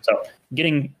 Yeah. So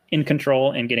getting in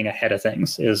control and getting ahead of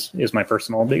things is my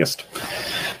personal biggest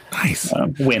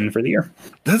win for the year.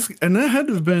 That had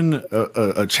to have been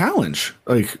a challenge.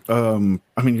 Like,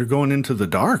 you're going into the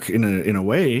dark in a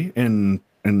way. And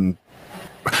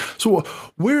so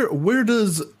where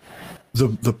does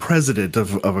the president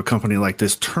of a company like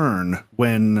this turn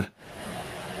when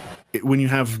you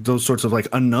have those sorts of like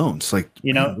unknowns, like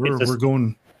we're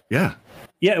going well,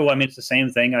 it's the same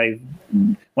thing.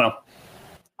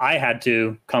 I had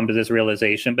to come to this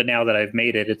realization, but now that I've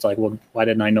made it, it's like, well, why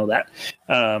didn't I know that?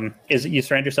 Is you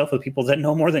surround yourself with people that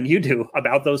know more than you do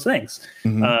about those things.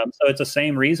 So it's the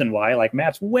same reason why like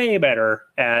Matt's way better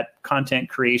at content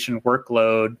creation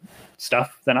workload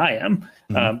stuff than I am,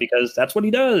 because that's what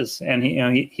he does. And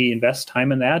he invests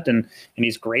time in that and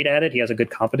he's great at it. He has a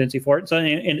good competency for it. So and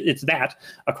it's that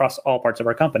across all parts of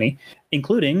our company,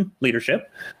 including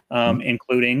leadership,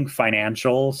 including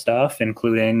financial stuff,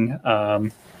 including,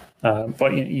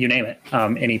 you name it,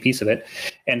 any piece of it.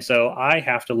 And so I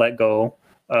have to let go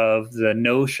of the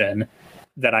notion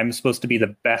that I'm supposed to be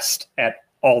the best at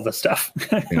all the stuff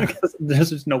because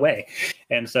there's just no way.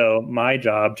 And so my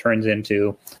job turns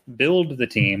into build the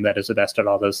team that is the best at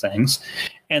all those things.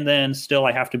 And then still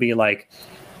I have to be like,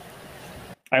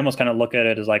 I almost kind of look at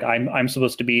it as like I'm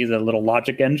supposed to be the little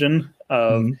logic engine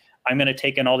of I'm going to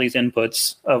take in all these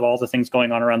inputs of all the things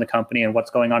going on around the company and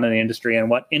what's going on in the industry and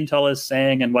what Intel is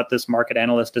saying and what this market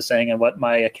analyst is saying and what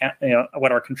my account,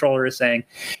 what our controller is saying,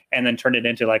 and then turn it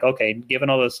into like, okay,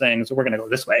 given all those things, we're going to go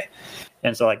this way.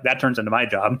 And so like that turns into my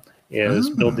job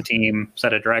is build the team,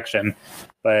 set a direction,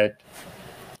 but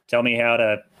tell me how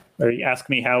to, or ask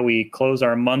me how we close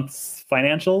our month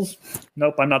financials.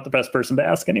 Nope, I'm not the best person to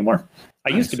ask anymore.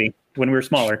 I used to be when we were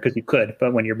smaller because you could,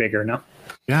 but when you're bigger, no.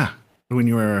 Yeah. When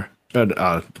you were maybe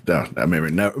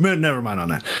never mind on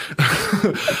that.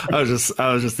 I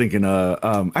was just thinking.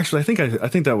 Actually, I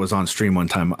think that was on stream one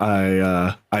time.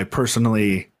 I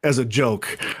personally, as a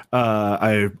joke,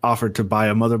 I offered to buy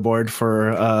a motherboard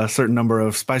for a certain number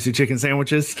of spicy chicken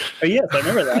sandwiches. Oh, yes, I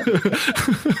remember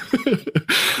that.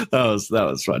 that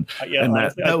was fun. Yeah, and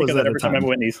honestly, that was at every time I'm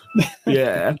Whitney's.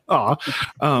 Yeah.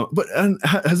 But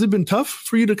has it been tough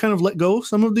for you to kind of let go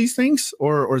some of these things,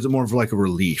 or is it more of like a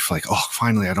relief? Like, oh,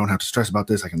 finally, I don't have to stress about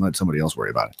this. I can let somebody else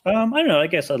worry about it. I don't know. I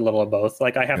guess a little of both.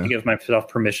 Like I have to give myself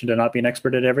permission to not be an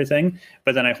expert at everything,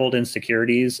 but then I hold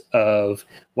insecurities of,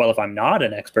 well, if I'm not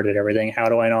an expert at everything, how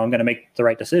do I know I'm going to make the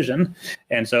right decision?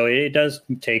 And so it does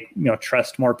take,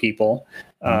 trust more people.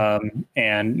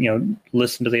 And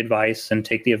listen to the advice and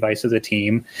take the advice of the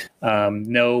team.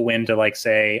 Know when to like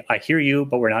say, I hear you,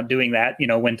 but we're not doing that.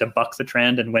 When to buck the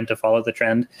trend and when to follow the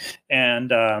trend. And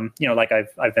like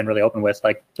I've been really open with,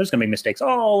 like there's gonna be mistakes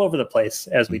all over the place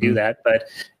as we do that, but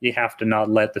you have to not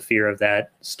let the fear of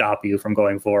that stop you from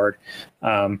going forward.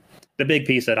 The big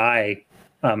piece that I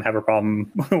have a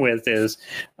problem with is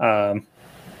how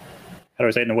do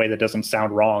I say it in a way that doesn't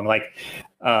sound wrong? Like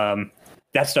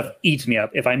that stuff eats me up.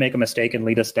 If I make a mistake and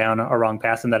lead us down a wrong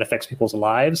path and that affects people's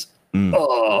lives,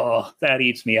 that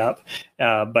eats me up.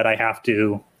 But I have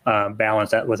to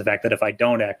balance that with the fact that if I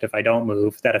don't act, if I don't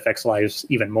move, that affects lives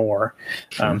even more.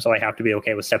 So I have to be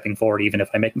okay with stepping forward, even if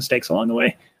I make mistakes along the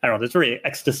way. I don't know. That's a very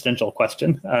existential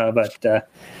question, but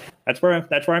that's where I'm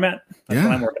at. That's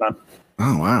what I'm working on.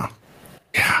 Oh, wow.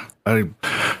 Yeah. I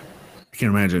can't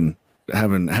imagine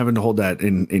having to hold that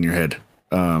in your head.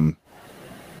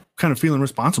 Kind of feeling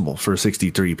responsible for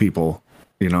 63 people,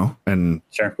 and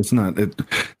sure. It's a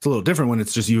little different when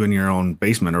it's just you in your own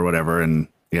basement or whatever. And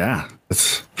yeah,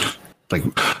 it's like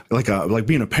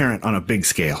being a parent on a big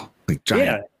scale, like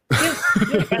giant. Yeah,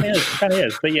 it kind of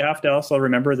is. But you have to also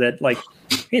remember that, like,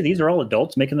 hey, these are all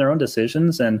adults making their own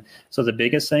decisions. And so the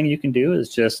biggest thing you can do is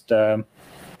just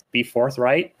be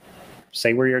forthright,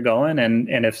 say where you're going. And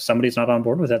if somebody's not on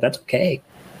board with that, that's okay.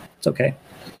 It's okay.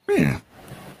 Yeah.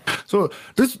 So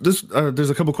there's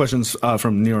a couple questions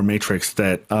from Neo Matrix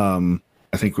that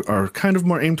I think are kind of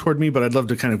more aimed toward me, but I'd love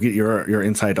to kind of get your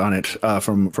insight on it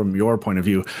from your point of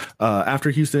view. After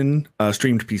Houston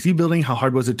streamed PC building, how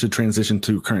hard was it to transition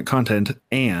to current content?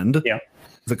 And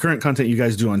the current content you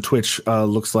guys do on Twitch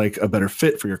looks like a better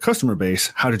fit for your customer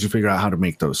base. How did you figure out how to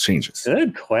make those changes?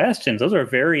 Good questions. Those are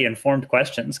very informed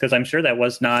questions, because I'm sure that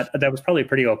was probably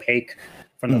pretty opaque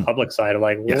from the public side of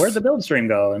like, where'd the build stream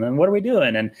go? And then what are we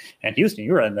doing? And Houston,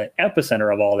 you were in the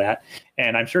epicenter of all that.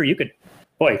 And I'm sure you could,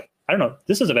 I don't know,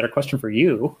 this is a better question for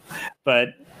you, but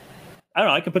I don't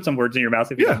know, I can put some words in your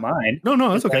mouth if you don't mind. No,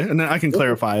 that's okay. And then I can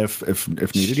clarify if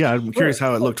needed. Yeah, I'm curious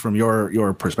how it looked from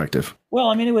your perspective. Well,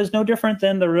 I mean, it was no different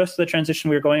than the rest of the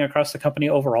transition we were going across the company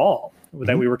overall,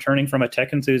 that we were turning from a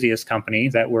tech enthusiast company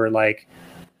that were like,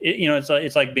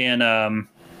 it's like being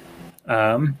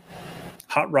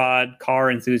hot rod car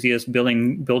enthusiasts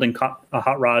building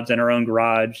hot rods in our own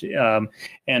garage. And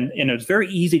it's very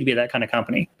easy to be that kind of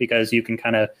company because you can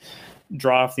kind of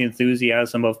draw off the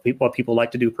enthusiasm of what people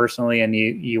like to do personally. And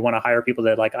you want to hire people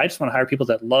that I just want to hire people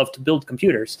that love to build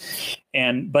computers.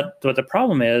 But the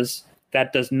problem is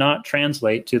that does not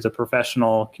translate to the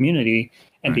professional community.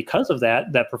 And because of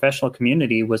that professional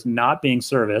community was not being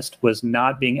serviced, was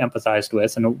not being empathized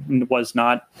with, and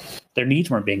their needs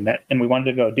weren't being met. And we wanted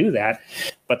to go do that.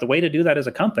 But the way to do that as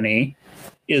a company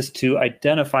is to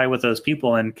identify with those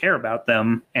people and care about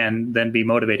them and then be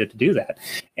motivated to do that.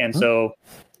 And so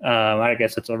I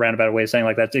guess it's a roundabout way of saying,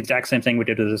 like, that's the exact same thing we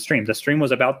did with the stream. The stream was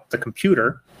about the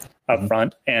computer up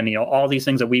front, and all these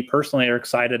things that we personally are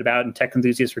excited about, and tech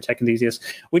enthusiasts for tech enthusiasts,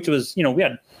 which was, we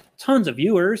had tons of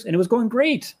viewers and it was going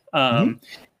great.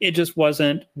 It just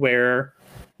wasn't where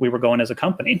we were going as a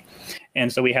company.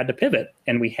 And so we had to pivot,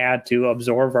 and we had to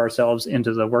absorb ourselves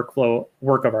into the work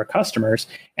of our customers.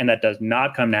 And that does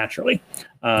not come naturally.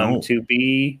 To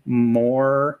be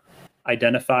more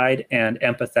identified and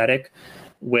empathetic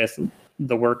with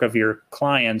the work of your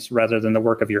clients rather than the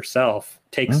work of yourself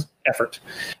takes effort.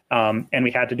 And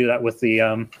we had to do that with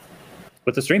the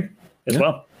stream. as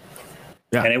well.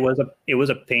 Yeah. And it was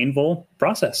a painful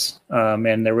process.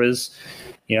 And there was,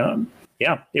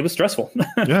 it was stressful.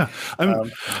 Yeah.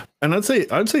 And I'd say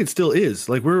it still is.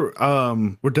 Like we're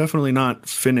definitely not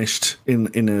finished in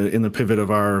the pivot of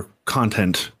our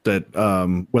content, that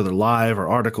whether live or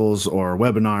articles or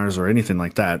webinars or anything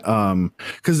like that.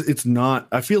 Because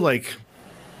I feel like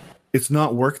it's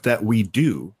not work that we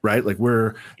do, right? Like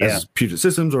we're as Puget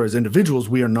Systems or as individuals,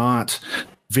 we are not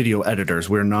video editors.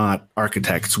 We're not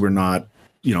architects. We're not,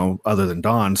 other than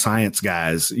Don, science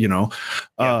guys,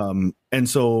 and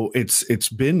so it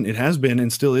has been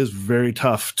and still is very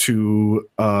tough to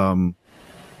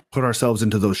put ourselves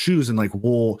into those shoes and like,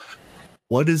 well,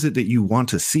 what is it that you want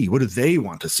to see? What do they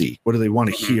want to see? What do they want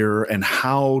to hear? And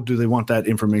how do they want that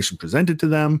information presented to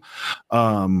them?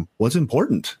 What's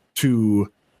important to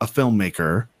a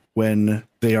filmmaker when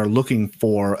they are looking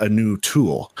for a new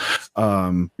tool,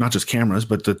 not just cameras,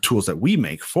 but the tools that we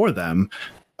make for them.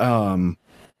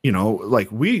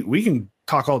 Like we can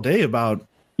talk all day about,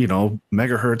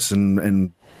 megahertz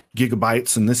and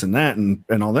gigabytes and this and that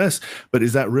and all this, but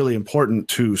is that really important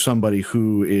to somebody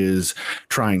who is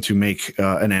trying to make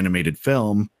an animated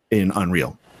film in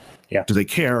Unreal? Yeah. Do they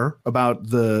care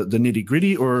about the nitty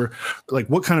gritty, or like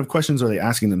what kind of questions are they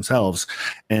asking themselves?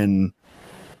 And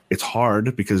it's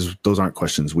hard because those aren't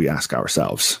questions we ask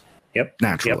ourselves. Yep.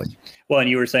 Naturally. Yep. Well, and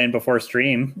you were saying before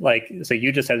stream, so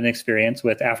you just had an experience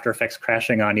with After Effects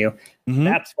crashing on you. Mm-hmm.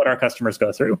 That's what our customers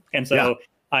go through. And so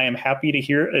I am happy to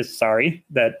hear, I'm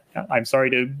sorry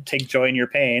to take joy in your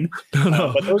pain,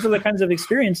 but those are the kinds of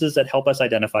experiences that help us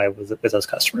identify with those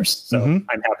customers. So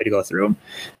I'm happy to go through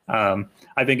them.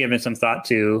 I've been giving some thought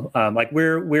to,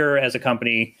 we're as a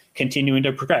company continuing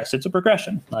to progress. It's a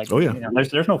progression.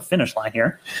 There's no finish line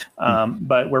here,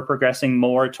 but we're progressing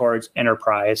more towards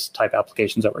enterprise type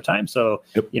applications over time. So,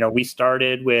 we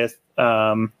started with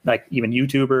even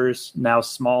YouTubers, now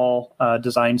small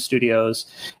design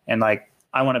studios, and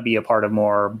I want to be a part of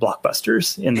more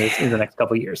blockbusters in the next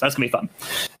couple of years. That's gonna be fun.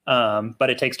 But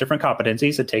it takes different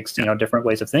competencies. It takes, different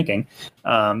ways of thinking.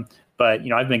 But,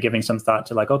 I've been giving some thought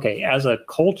to okay, as a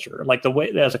culture,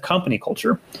 as a company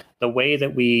culture, the way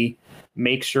that we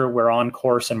make sure we're on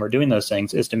course and we're doing those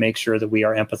things is to make sure that we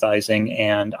are empathizing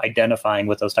and identifying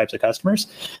with those types of customers.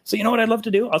 So, what I'd love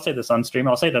to do? I'll say this on stream.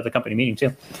 I'll say that at the company meeting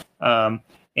too.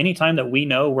 Anytime that we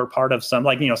know we're part of some,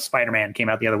 Spider-Man came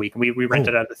out the other week, and we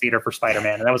rented out the theater for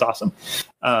Spider-Man, and that was awesome.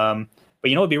 But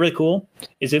what would be really cool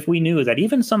is if we knew that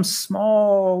even some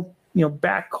small,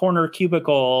 back corner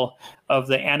cubicle of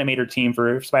the animator team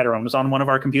for Spider-Man was on one of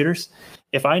our computers.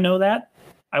 If I know that,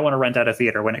 I want to rent out a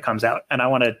theater when it comes out, and I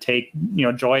want to take,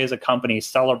 joy as a company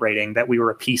celebrating that we were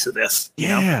a piece of this.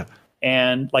 Yeah.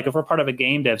 And if we're part of a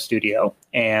game dev studio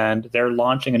and they're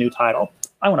launching a new title,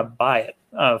 I want to buy it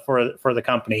for the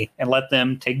company and let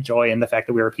them take joy in the fact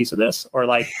that we were a piece of this. Or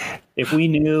if we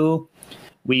knew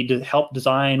we helped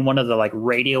design one of the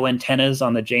radio antennas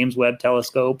on the James Webb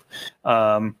Telescope,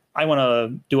 I want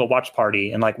to do a watch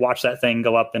party and watch that thing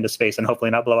go up into space and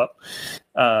hopefully not blow up.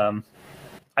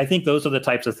 I think those are the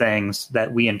types of things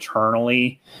that we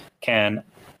internally can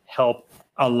help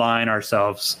align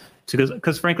ourselves to,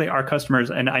 because frankly, our customers,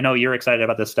 and I know you're excited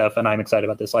about this stuff and I'm excited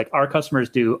about this, our customers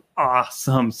do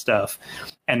awesome stuff.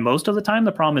 And most of the time,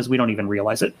 the problem is we don't even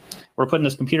realize it. We're putting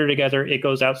this computer together, it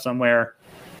goes out somewhere,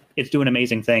 it's doing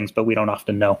amazing things, but we don't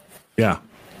often know. Yeah.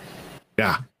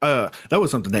 Yeah. That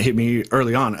was something that hit me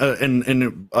early on.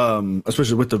 And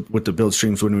especially with the build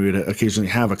streams, when we would occasionally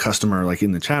have a customer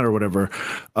in the chat or whatever,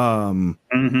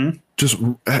 just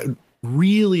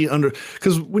really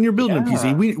because when you're building a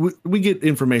PC, we get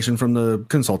information from the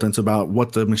consultants about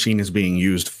what the machine is being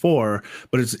used for,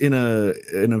 but it's in a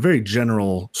very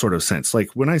general sort of sense.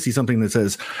 When I see something that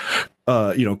says,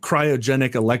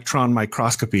 cryogenic electron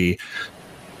microscopy,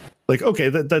 okay,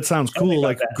 that sounds cool,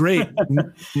 great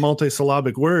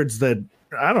multisyllabic words that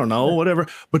I don't know, whatever.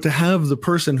 But to have the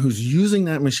person who's using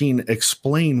that machine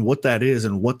explain what that is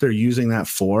and what they're using that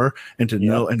for, and to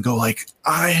know and go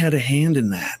I had a hand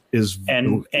in that is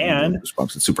and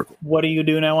it's super cool. What do you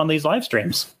do now on these live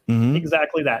streams?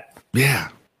 Exactly that. Yeah.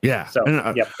 Yeah. So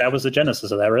that was the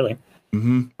genesis of that, really.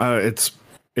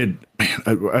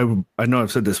 I know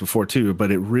I've said this before too,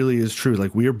 but it really is true.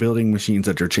 We are building machines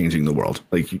that are changing the world.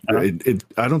 I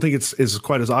don't think it's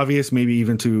quite as obvious, maybe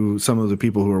even to some of the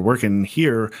people who are working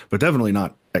here, but definitely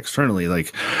not externally.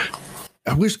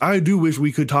 I do wish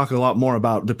we could talk a lot more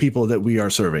about the people that we are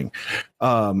serving,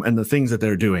 and the things that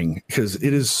they're doing, because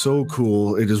it is so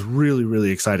cool. It is really, really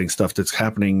exciting stuff that's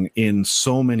happening in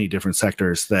so many different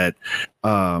sectors that,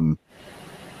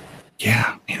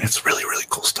 Yeah, man, it's really, really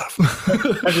cool stuff.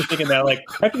 I'm just thinking that, like,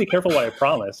 I have to be careful what I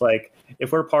promise. Like,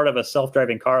 if we're part of a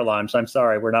self-driving car launch, I'm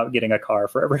sorry, we're not getting a car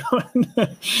for everyone.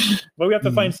 But we have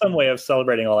to find some way of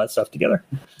celebrating all that stuff together.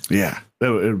 Yeah, it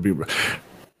would be.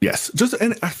 Yes,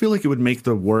 and I feel like it would make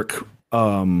the work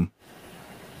more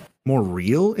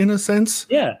real in a sense.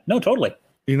 Yeah, no, totally.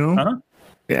 You know?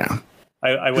 Yeah.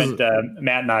 I went.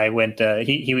 Matt and I went.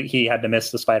 He had to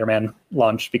miss the Spider-Man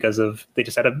launch because of they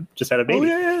just had a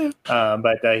baby. Oh, yeah.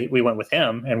 But we went with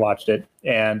him and watched it,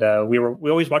 and we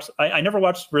always watched. I never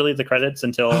watched really the credits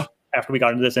until after we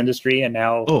got into this industry, and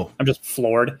now I'm just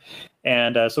floored.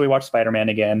 And so we watched Spider-Man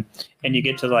again, and you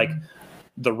get to like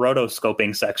the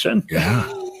rotoscoping section. Yeah.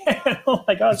 Oh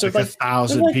my gosh, there's like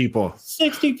 1,000 people,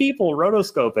 60 people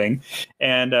rotoscoping,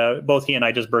 and both he and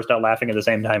I just burst out laughing at the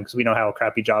same time because we know how a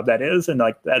crappy job that is, and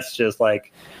like that's just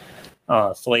like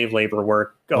slave labor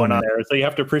work going on there. So you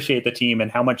have to appreciate the team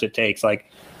and how much it takes.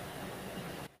 Like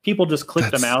people just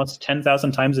click the mouse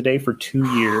 10,000 times a day for 2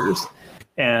 years.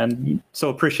 And so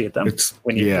appreciate them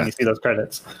when you see those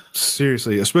credits.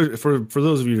 Seriously, especially for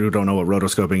those of you who don't know what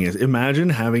rotoscoping is,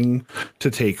 imagine having to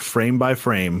take frame by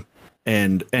frame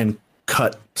and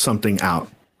cut something out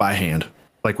by hand,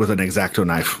 like with an X-Acto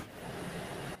knife,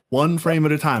 one frame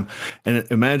at a time. And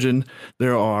imagine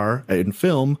there are in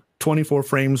film 24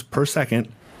 frames per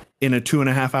second in a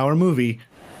 2.5-hour movie.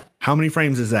 How many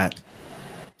frames is that?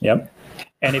 Yep.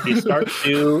 And if you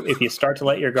start to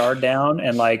let your guard down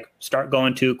and like start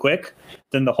going too quick,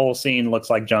 then the whole scene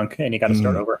looks like junk and you got to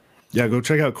start over. Yeah, go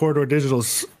check out Corridor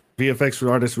Digital's VFX for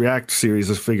Artists React series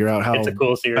to figure out how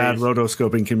cool bad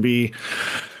rotoscoping can be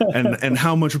and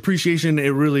how much appreciation it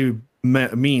really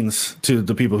means to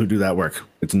the people who do that work.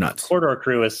 It's nuts. Corridor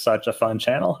Crew is such a fun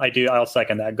channel. I'll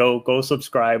second that. Go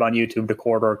subscribe on YouTube to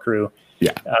Corridor Crew.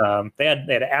 Yeah. They had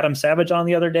Adam Savage on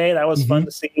the other day. That was fun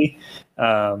to see.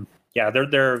 Their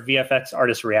VFX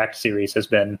Artist React series has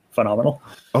been phenomenal.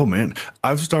 Oh man,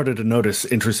 I've started to notice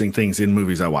interesting things in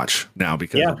movies I watch now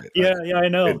because of it. I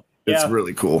know. It's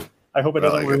really cool. I hope it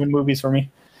doesn't ruin movies for me.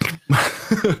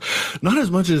 Not as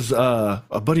much as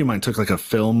a buddy of mine took like a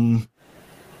film,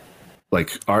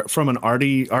 like art from an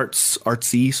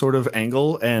artsy sort of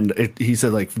angle, and he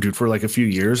said like, dude, for like a few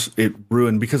years it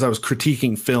ruined because I was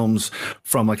critiquing films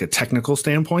from like a technical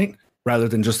standpoint rather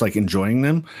than just like enjoying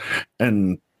them,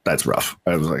 and that's rough.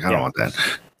 I was like, I don't want that.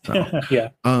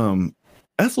 So,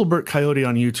 Ethelbert Coyote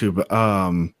on YouTube.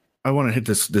 I want to hit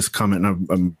this comment, and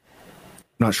I'm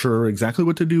not sure exactly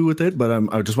what to do with it, but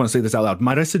I just want to say this out loud.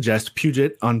 Might I suggest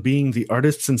Puget on being the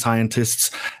artists and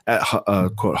scientists at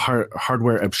quote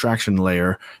hardware abstraction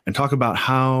layer and talk about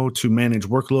how to manage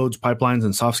workloads, pipelines,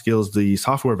 and soft skills the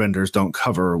software vendors don't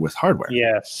cover with hardware.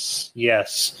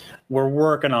 Yes. We're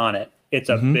working on it. It's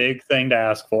a big thing to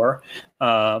ask for,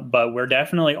 but we're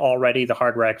definitely already the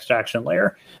hardware abstraction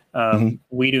layer.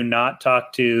 We do not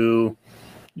talk to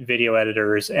video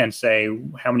editors and say,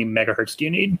 how many megahertz do you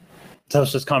need?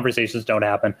 Those just conversations don't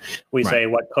happen. We say,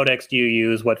 what codecs do you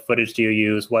use? What footage do you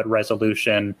use? What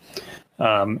resolution?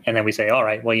 And then we say, all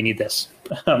right, well, you need this.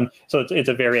 So it's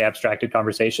a very abstracted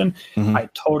conversation. I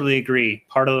totally agree.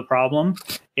 Part of the problem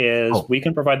is we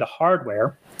can provide the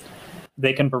hardware.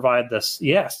 They can provide this.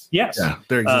 Yes. Yeah,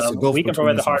 we can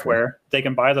provide the hardware. They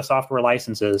can buy the software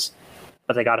licenses,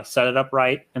 but they got to set it up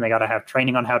right, and they got to have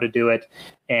training on how to do it.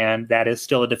 And that is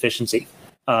still a deficiency.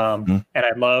 And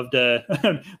I'd love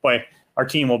to, boy, our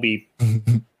team will be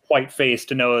white-faced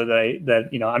to know that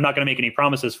I'm not going to make any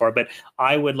promises for it, but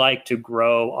I would like to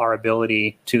grow our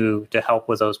ability to help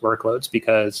with those workloads,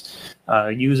 because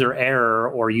user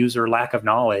error or user lack of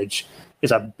knowledge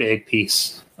is a big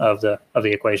piece of the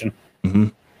equation.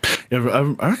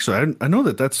 Yeah, actually, I know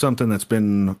that's something that's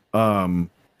been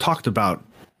talked about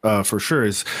for sure,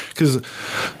 is because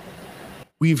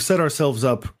we've set ourselves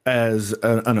up as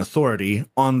an authority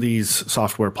on these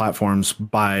software platforms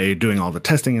by doing all the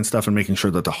testing and stuff and making sure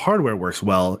that the hardware works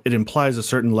well. It implies a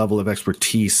certain level of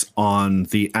expertise on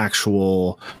the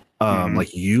actual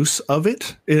like use of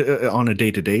it on a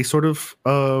day-to-day sort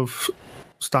of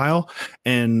style.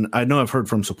 And I know I've heard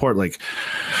from support, like,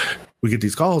 we get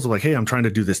these calls of like, hey, I'm trying to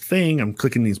do this thing, I'm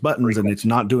clicking these buttons and it's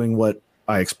not doing what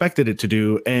I expected it to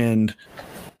do. And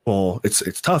well, it's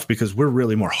tough because we're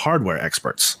really more hardware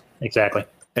experts. Exactly.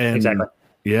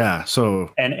 Yeah.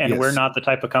 So and we're not the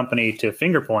type of company to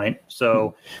finger point.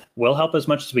 So we'll help as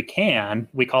much as we can.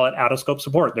 We call it out of scope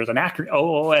support. There's an acronym,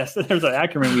 OOS. There's an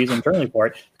acronym we use internally for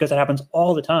it because it happens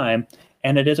all the time,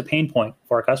 and it is a pain point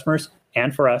for our customers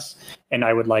and for us. And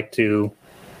I would like to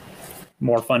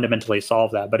more fundamentally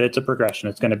solve that, but it's a progression.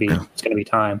 It's going to be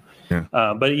time. Yeah.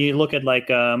 But you look at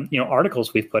like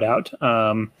articles we've put out.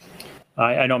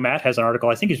 I know Matt has an article.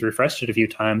 I think he's refreshed it a few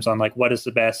times on like what is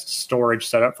the best storage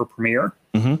setup for Premiere.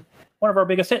 Mm-hmm. One of our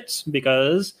biggest hits,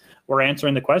 because we're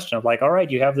answering the question of like, all right,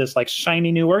 you have this like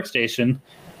shiny new workstation.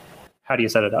 How do you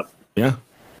set it up? Yeah,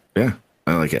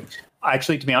 I like it.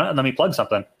 Actually, to be honest, let me plug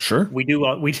something. Sure. We do,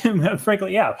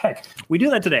 frankly, yeah, heck, we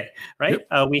do that today, right?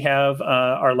 Yep. We have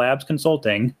our labs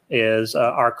consulting is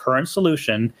our current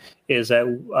solution is that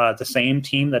the same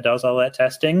team that does all that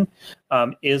testing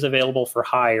is available for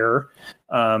hire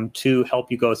to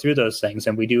help you go through those things.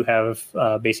 And we do have,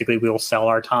 basically, we will sell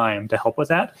our time to help with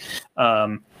that.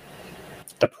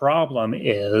 The problem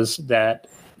is that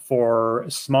for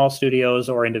small studios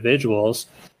or individuals,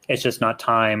 it's just not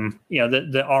time.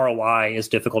 The ROI is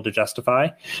difficult to justify.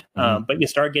 But you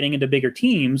start getting into bigger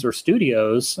teams or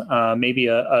studios, maybe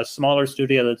a smaller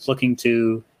studio that's looking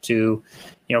to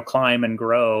climb and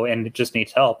grow and it just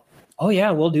needs help. Oh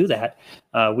yeah, we'll do that.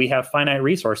 We have finite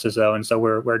resources though, and so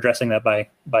we're addressing that by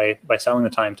selling the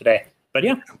time today. But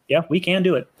yeah, we can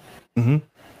do it. Mm-hmm.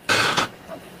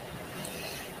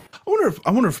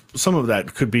 I wonder if some of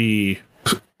that could be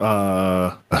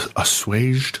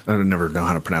assuaged. I never know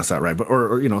how to pronounce that right, but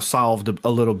or solved a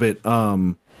little bit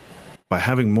by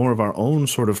having more of our own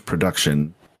sort of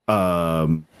production,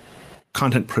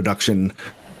 content production,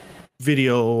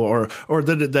 video, or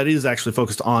that is actually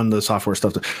focused on the software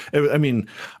stuff. I mean,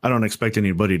 I don't expect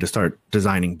anybody to start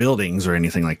designing buildings or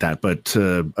anything like that, but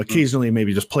occasionally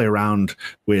maybe just play around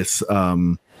with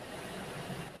the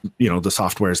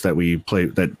softwares that we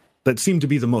play that seem to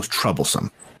be the most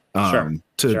troublesome.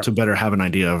 To better have an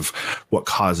idea of what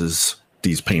causes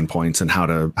these pain points and how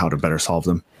to better solve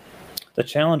them. The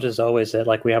challenge is always that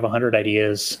like we have 100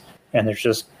 ideas and there's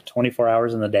just 24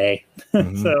 hours in the day.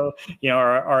 Mm-hmm. So,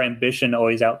 our ambition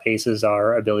always outpaces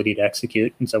our ability to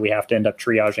execute. And so we have to end up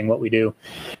triaging what we do.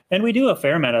 And we do a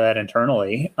fair amount of that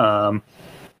internally.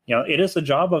 It is the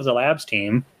job of the labs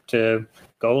team to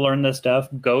go learn this stuff,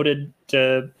 go to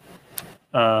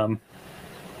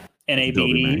NAB,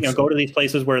 go to these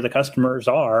places where the customers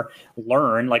are,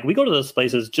 learn. Like we go to those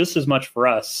places just as much for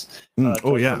us to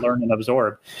learn and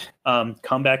absorb,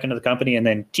 come back into the company and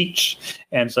then teach.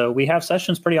 And so we have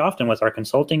sessions pretty often with our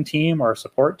consulting team, our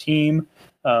support team.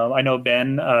 I know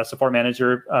Ben, support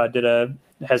manager,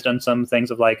 has done some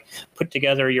things of like put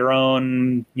together your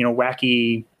own,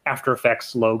 wacky After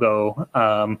Effects logo.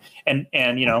 And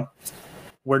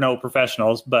we're no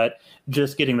professionals, but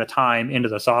just getting the time into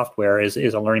the software is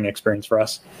a learning experience for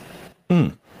us.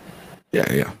 Yeah.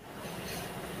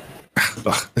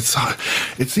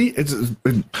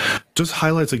 It just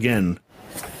highlights again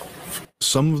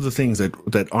some of the things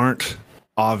that aren't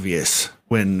obvious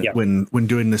when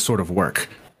doing this sort of work.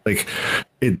 Like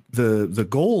the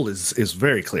goal is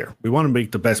very clear. We want to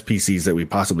make the best PCs that we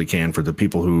possibly can for the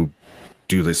people who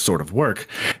do this sort of work,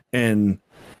 and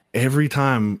every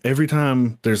time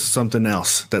there's something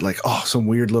else that like, some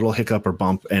weird little hiccup or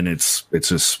bump, and it's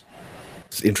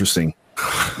interesting.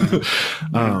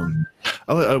 One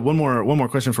more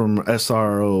question from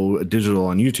SRO Digital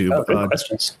on YouTube. Good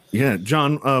questions. Yeah,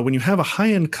 John, when you have a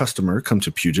high-end customer come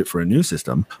to Puget for a new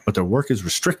system, but their work is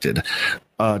restricted,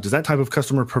 does that type of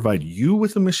customer provide you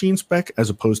with a machine spec as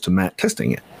opposed to Matt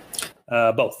testing it?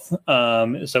 Both.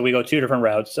 So we go two different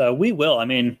routes. We will. I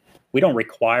mean, we don't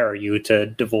require you to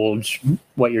divulge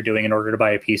what you're doing in order to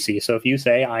buy a PC. So if you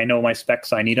say, I know my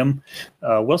specs, I need them,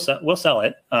 we'll sell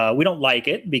it. We don't like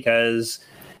it because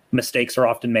mistakes are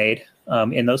often made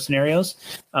in those scenarios.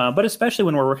 But especially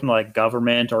when we're working like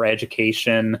government or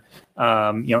education,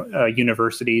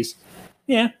 universities,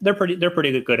 they're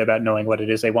pretty good about knowing what it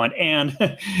is they want and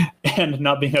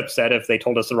not being upset if they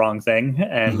told us the wrong thing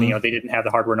and they didn't have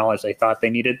the hardware knowledge they thought they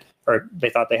needed or they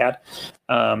thought they had.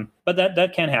 But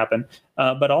that can happen.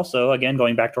 But also, again,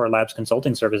 going back to our labs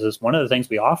consulting services, one of the things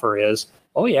we offer is,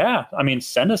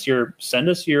 send us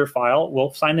your file.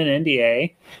 We'll sign an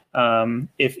NDA.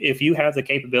 If you have the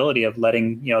capability of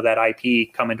letting that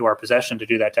IP come into our possession to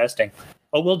do that testing,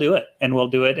 we'll do it,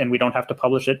 and we don't have to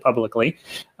publish it publicly.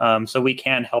 So we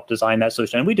can help design that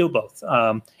solution, and we do both.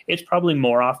 It's probably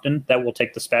more often that we'll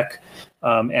take the spec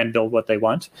and build what they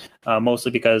want,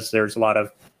 mostly because there's a lot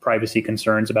of privacy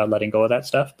concerns about letting go of that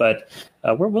stuff. But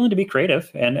we're willing to be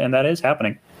creative, and that is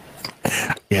happening.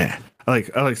 Yeah, I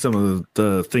like some of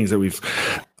the things that we've.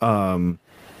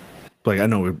 I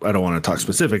know I don't want to talk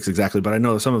specifics exactly, but I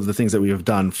know some of the things that we have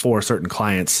done for certain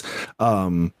clients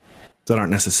that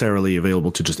aren't necessarily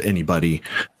available to just anybody.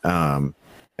 And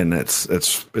it's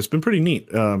been pretty neat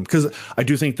because I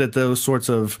do think that those sorts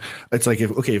of, it's like,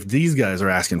 if these guys are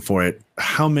asking for it,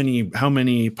 how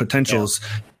many potentials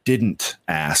didn't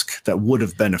ask that would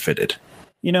have benefited?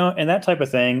 And that type of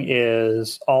thing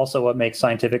is also what makes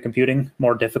scientific computing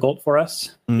more difficult for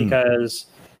us because,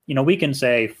 we can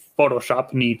say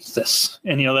Photoshop needs this,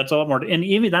 and, that's a lot more, and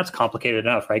even that's complicated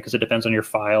enough, right? Because it depends on your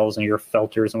files and your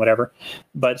filters and whatever.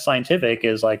 But scientific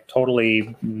is like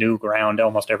totally new ground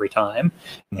almost every time.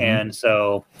 And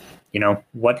so,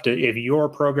 if you're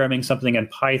programming something in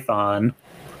Python,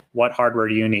 what hardware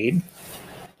do you need?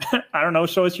 I don't know.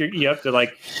 So you have to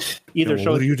like either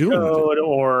show us code,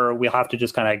 or we'll have to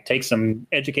just kind of take some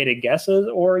educated guesses,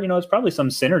 or it's probably some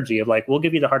synergy of like, we'll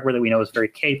give you the hardware that we know is very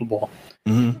capable,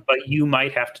 but you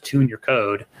might have to tune your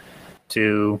code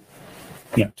to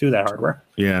that hardware.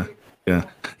 Yeah.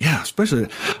 Especially,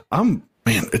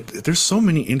 there's so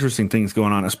many interesting things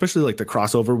going on, especially like the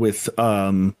crossover with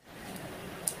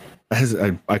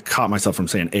I caught myself from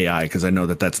saying AI because I know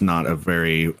that that's not a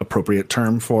very appropriate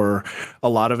term for a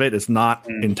lot of it. It's not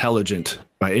intelligent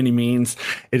by any means.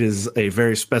 It is a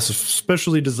very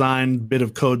specially designed bit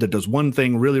of code that does one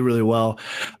thing really, really well.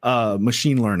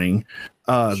 Machine learning.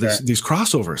 These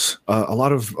crossovers,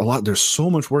 there's so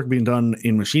much work being done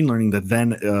in machine learning that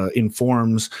then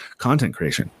informs content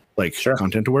creation. Like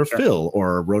Content Aware Fill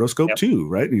or Rotoscope 2,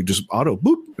 right? You just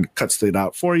it cuts it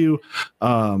out for you.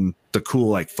 The cool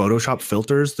like Photoshop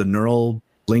filters, the neural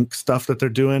link stuff that they're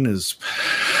doing is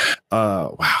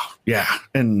wow. Yeah.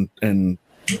 And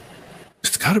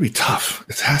it's got to be tough.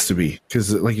 It has to be,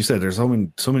 because like you said, there's so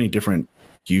many different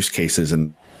use cases,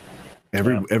 and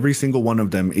every single one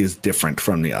of them is different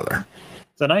from the other.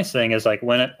 The nice thing is like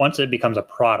once it becomes a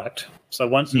product. So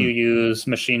once you use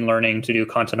machine learning to do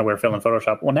content aware fill in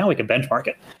Photoshop, well, now we can benchmark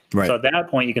it. Right. So at that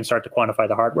point, you can start to quantify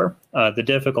the hardware. The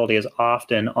difficulty is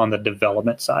often on the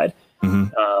development side,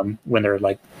 when they're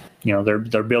like,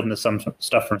 they're building some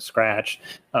stuff from scratch.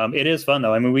 It is fun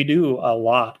though. I mean, we do a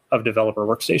lot of developer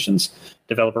workstations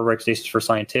for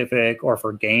scientific or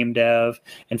for game dev.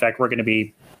 In fact, we're going to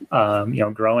be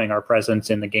growing our presence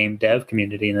in the game dev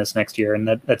community in this next year, and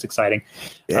that's exciting.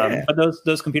 But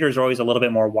those computers are always a little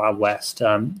bit more Wild West.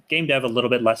 Game dev a little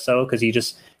bit less so, because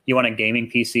you want a gaming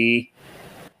PC,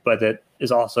 but that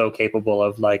is also capable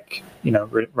of like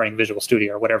running Visual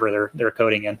Studio or whatever they're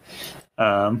coding in.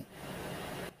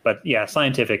 But yeah,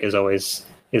 scientific is always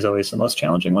the most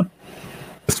challenging one.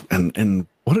 And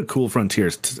what a cool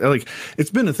frontier! Like,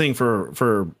 it's been a thing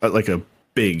for like a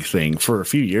big thing for a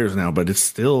few years now, but it's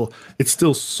still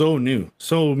so new.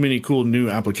 So many cool new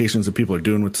applications that people are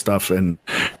doing with stuff, and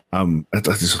I'm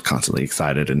just constantly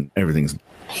excited, and everything's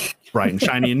bright and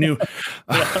shiny and new.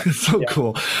 It's so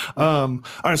cool. All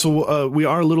right, so we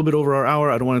are a little bit over our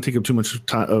hour. I don't want to take up too much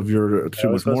more of your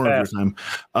time.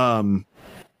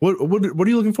 What are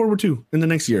you looking forward to in the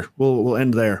next year? We'll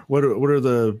end there. What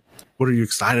are you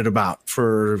excited about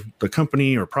for the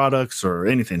company or products or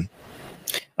anything?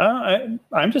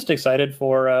 I'm just excited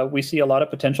for, we see a lot of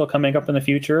potential coming up in the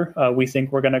future. We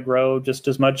think we're going to grow just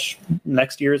as much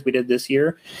next year as we did this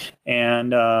year.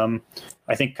 And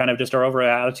I think kind of just our overall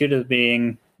attitude of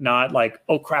being not like,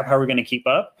 oh crap, how are we going to keep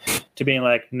up, to being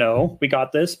like, no, we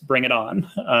got this, bring it on.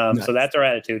 Nice. So that's our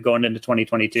attitude going into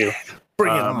 2022.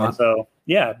 Bring it on. So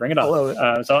yeah, bring it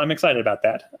on. So I'm excited about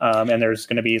that. And there's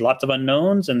going to be lots of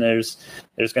unknowns, and there's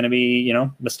going to be,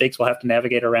 mistakes we'll have to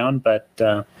navigate around, but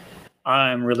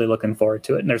I'm really looking forward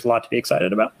to it, and there's a lot to be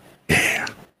excited about. Yeah,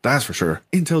 that's for sure.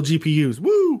 Intel GPUs,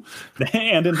 woo!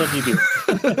 And Intel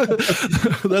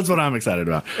GPUs. That's what I'm excited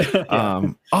about.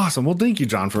 Awesome. Well, thank you,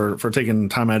 John, for taking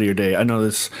time out of your day. I know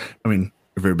this. I mean,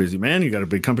 you're a very busy man. You got a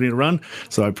big company to run,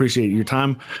 so I appreciate your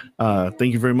time.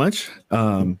 Thank you very much.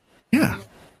 Yeah.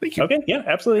 Thank you. Okay. Yeah,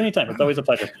 absolutely. Anytime. It's always a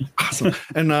pleasure. Awesome.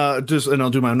 And I'll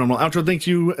do my normal outro. Thank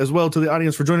you as well to the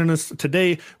audience for joining us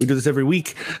today. We do this every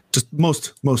week, just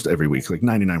most every week, like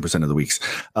 99% of the weeks.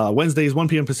 Wednesdays, 1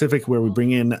 p.m. Pacific, where we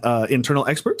bring in internal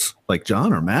experts like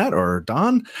John or Matt or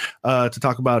Don to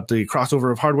talk about the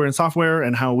crossover of hardware and software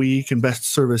and how we can best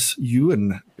service you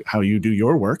and how you do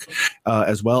your work,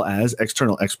 as well as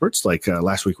external experts. Like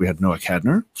last week, we had Noah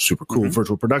Kadner, super cool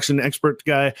virtual production expert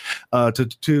guy,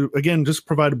 to again just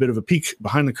provide a bit of a peek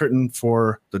behind the curtain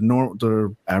for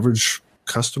the average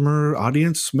customer,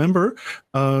 audience member.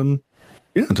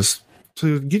 Just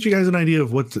to get you guys an idea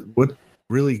of what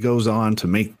really goes on to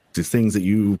make the things that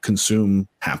you consume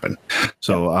happen.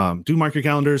 So do mark your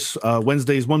calendars.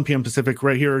 Wednesdays, 1 p.m. Pacific,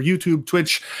 right here, YouTube,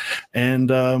 Twitch, and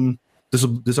this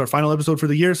is our final episode for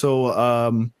the year.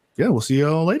 So we'll see you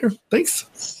all later. Thanks.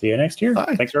 See you next year.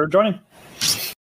 Bye. Thanks for joining.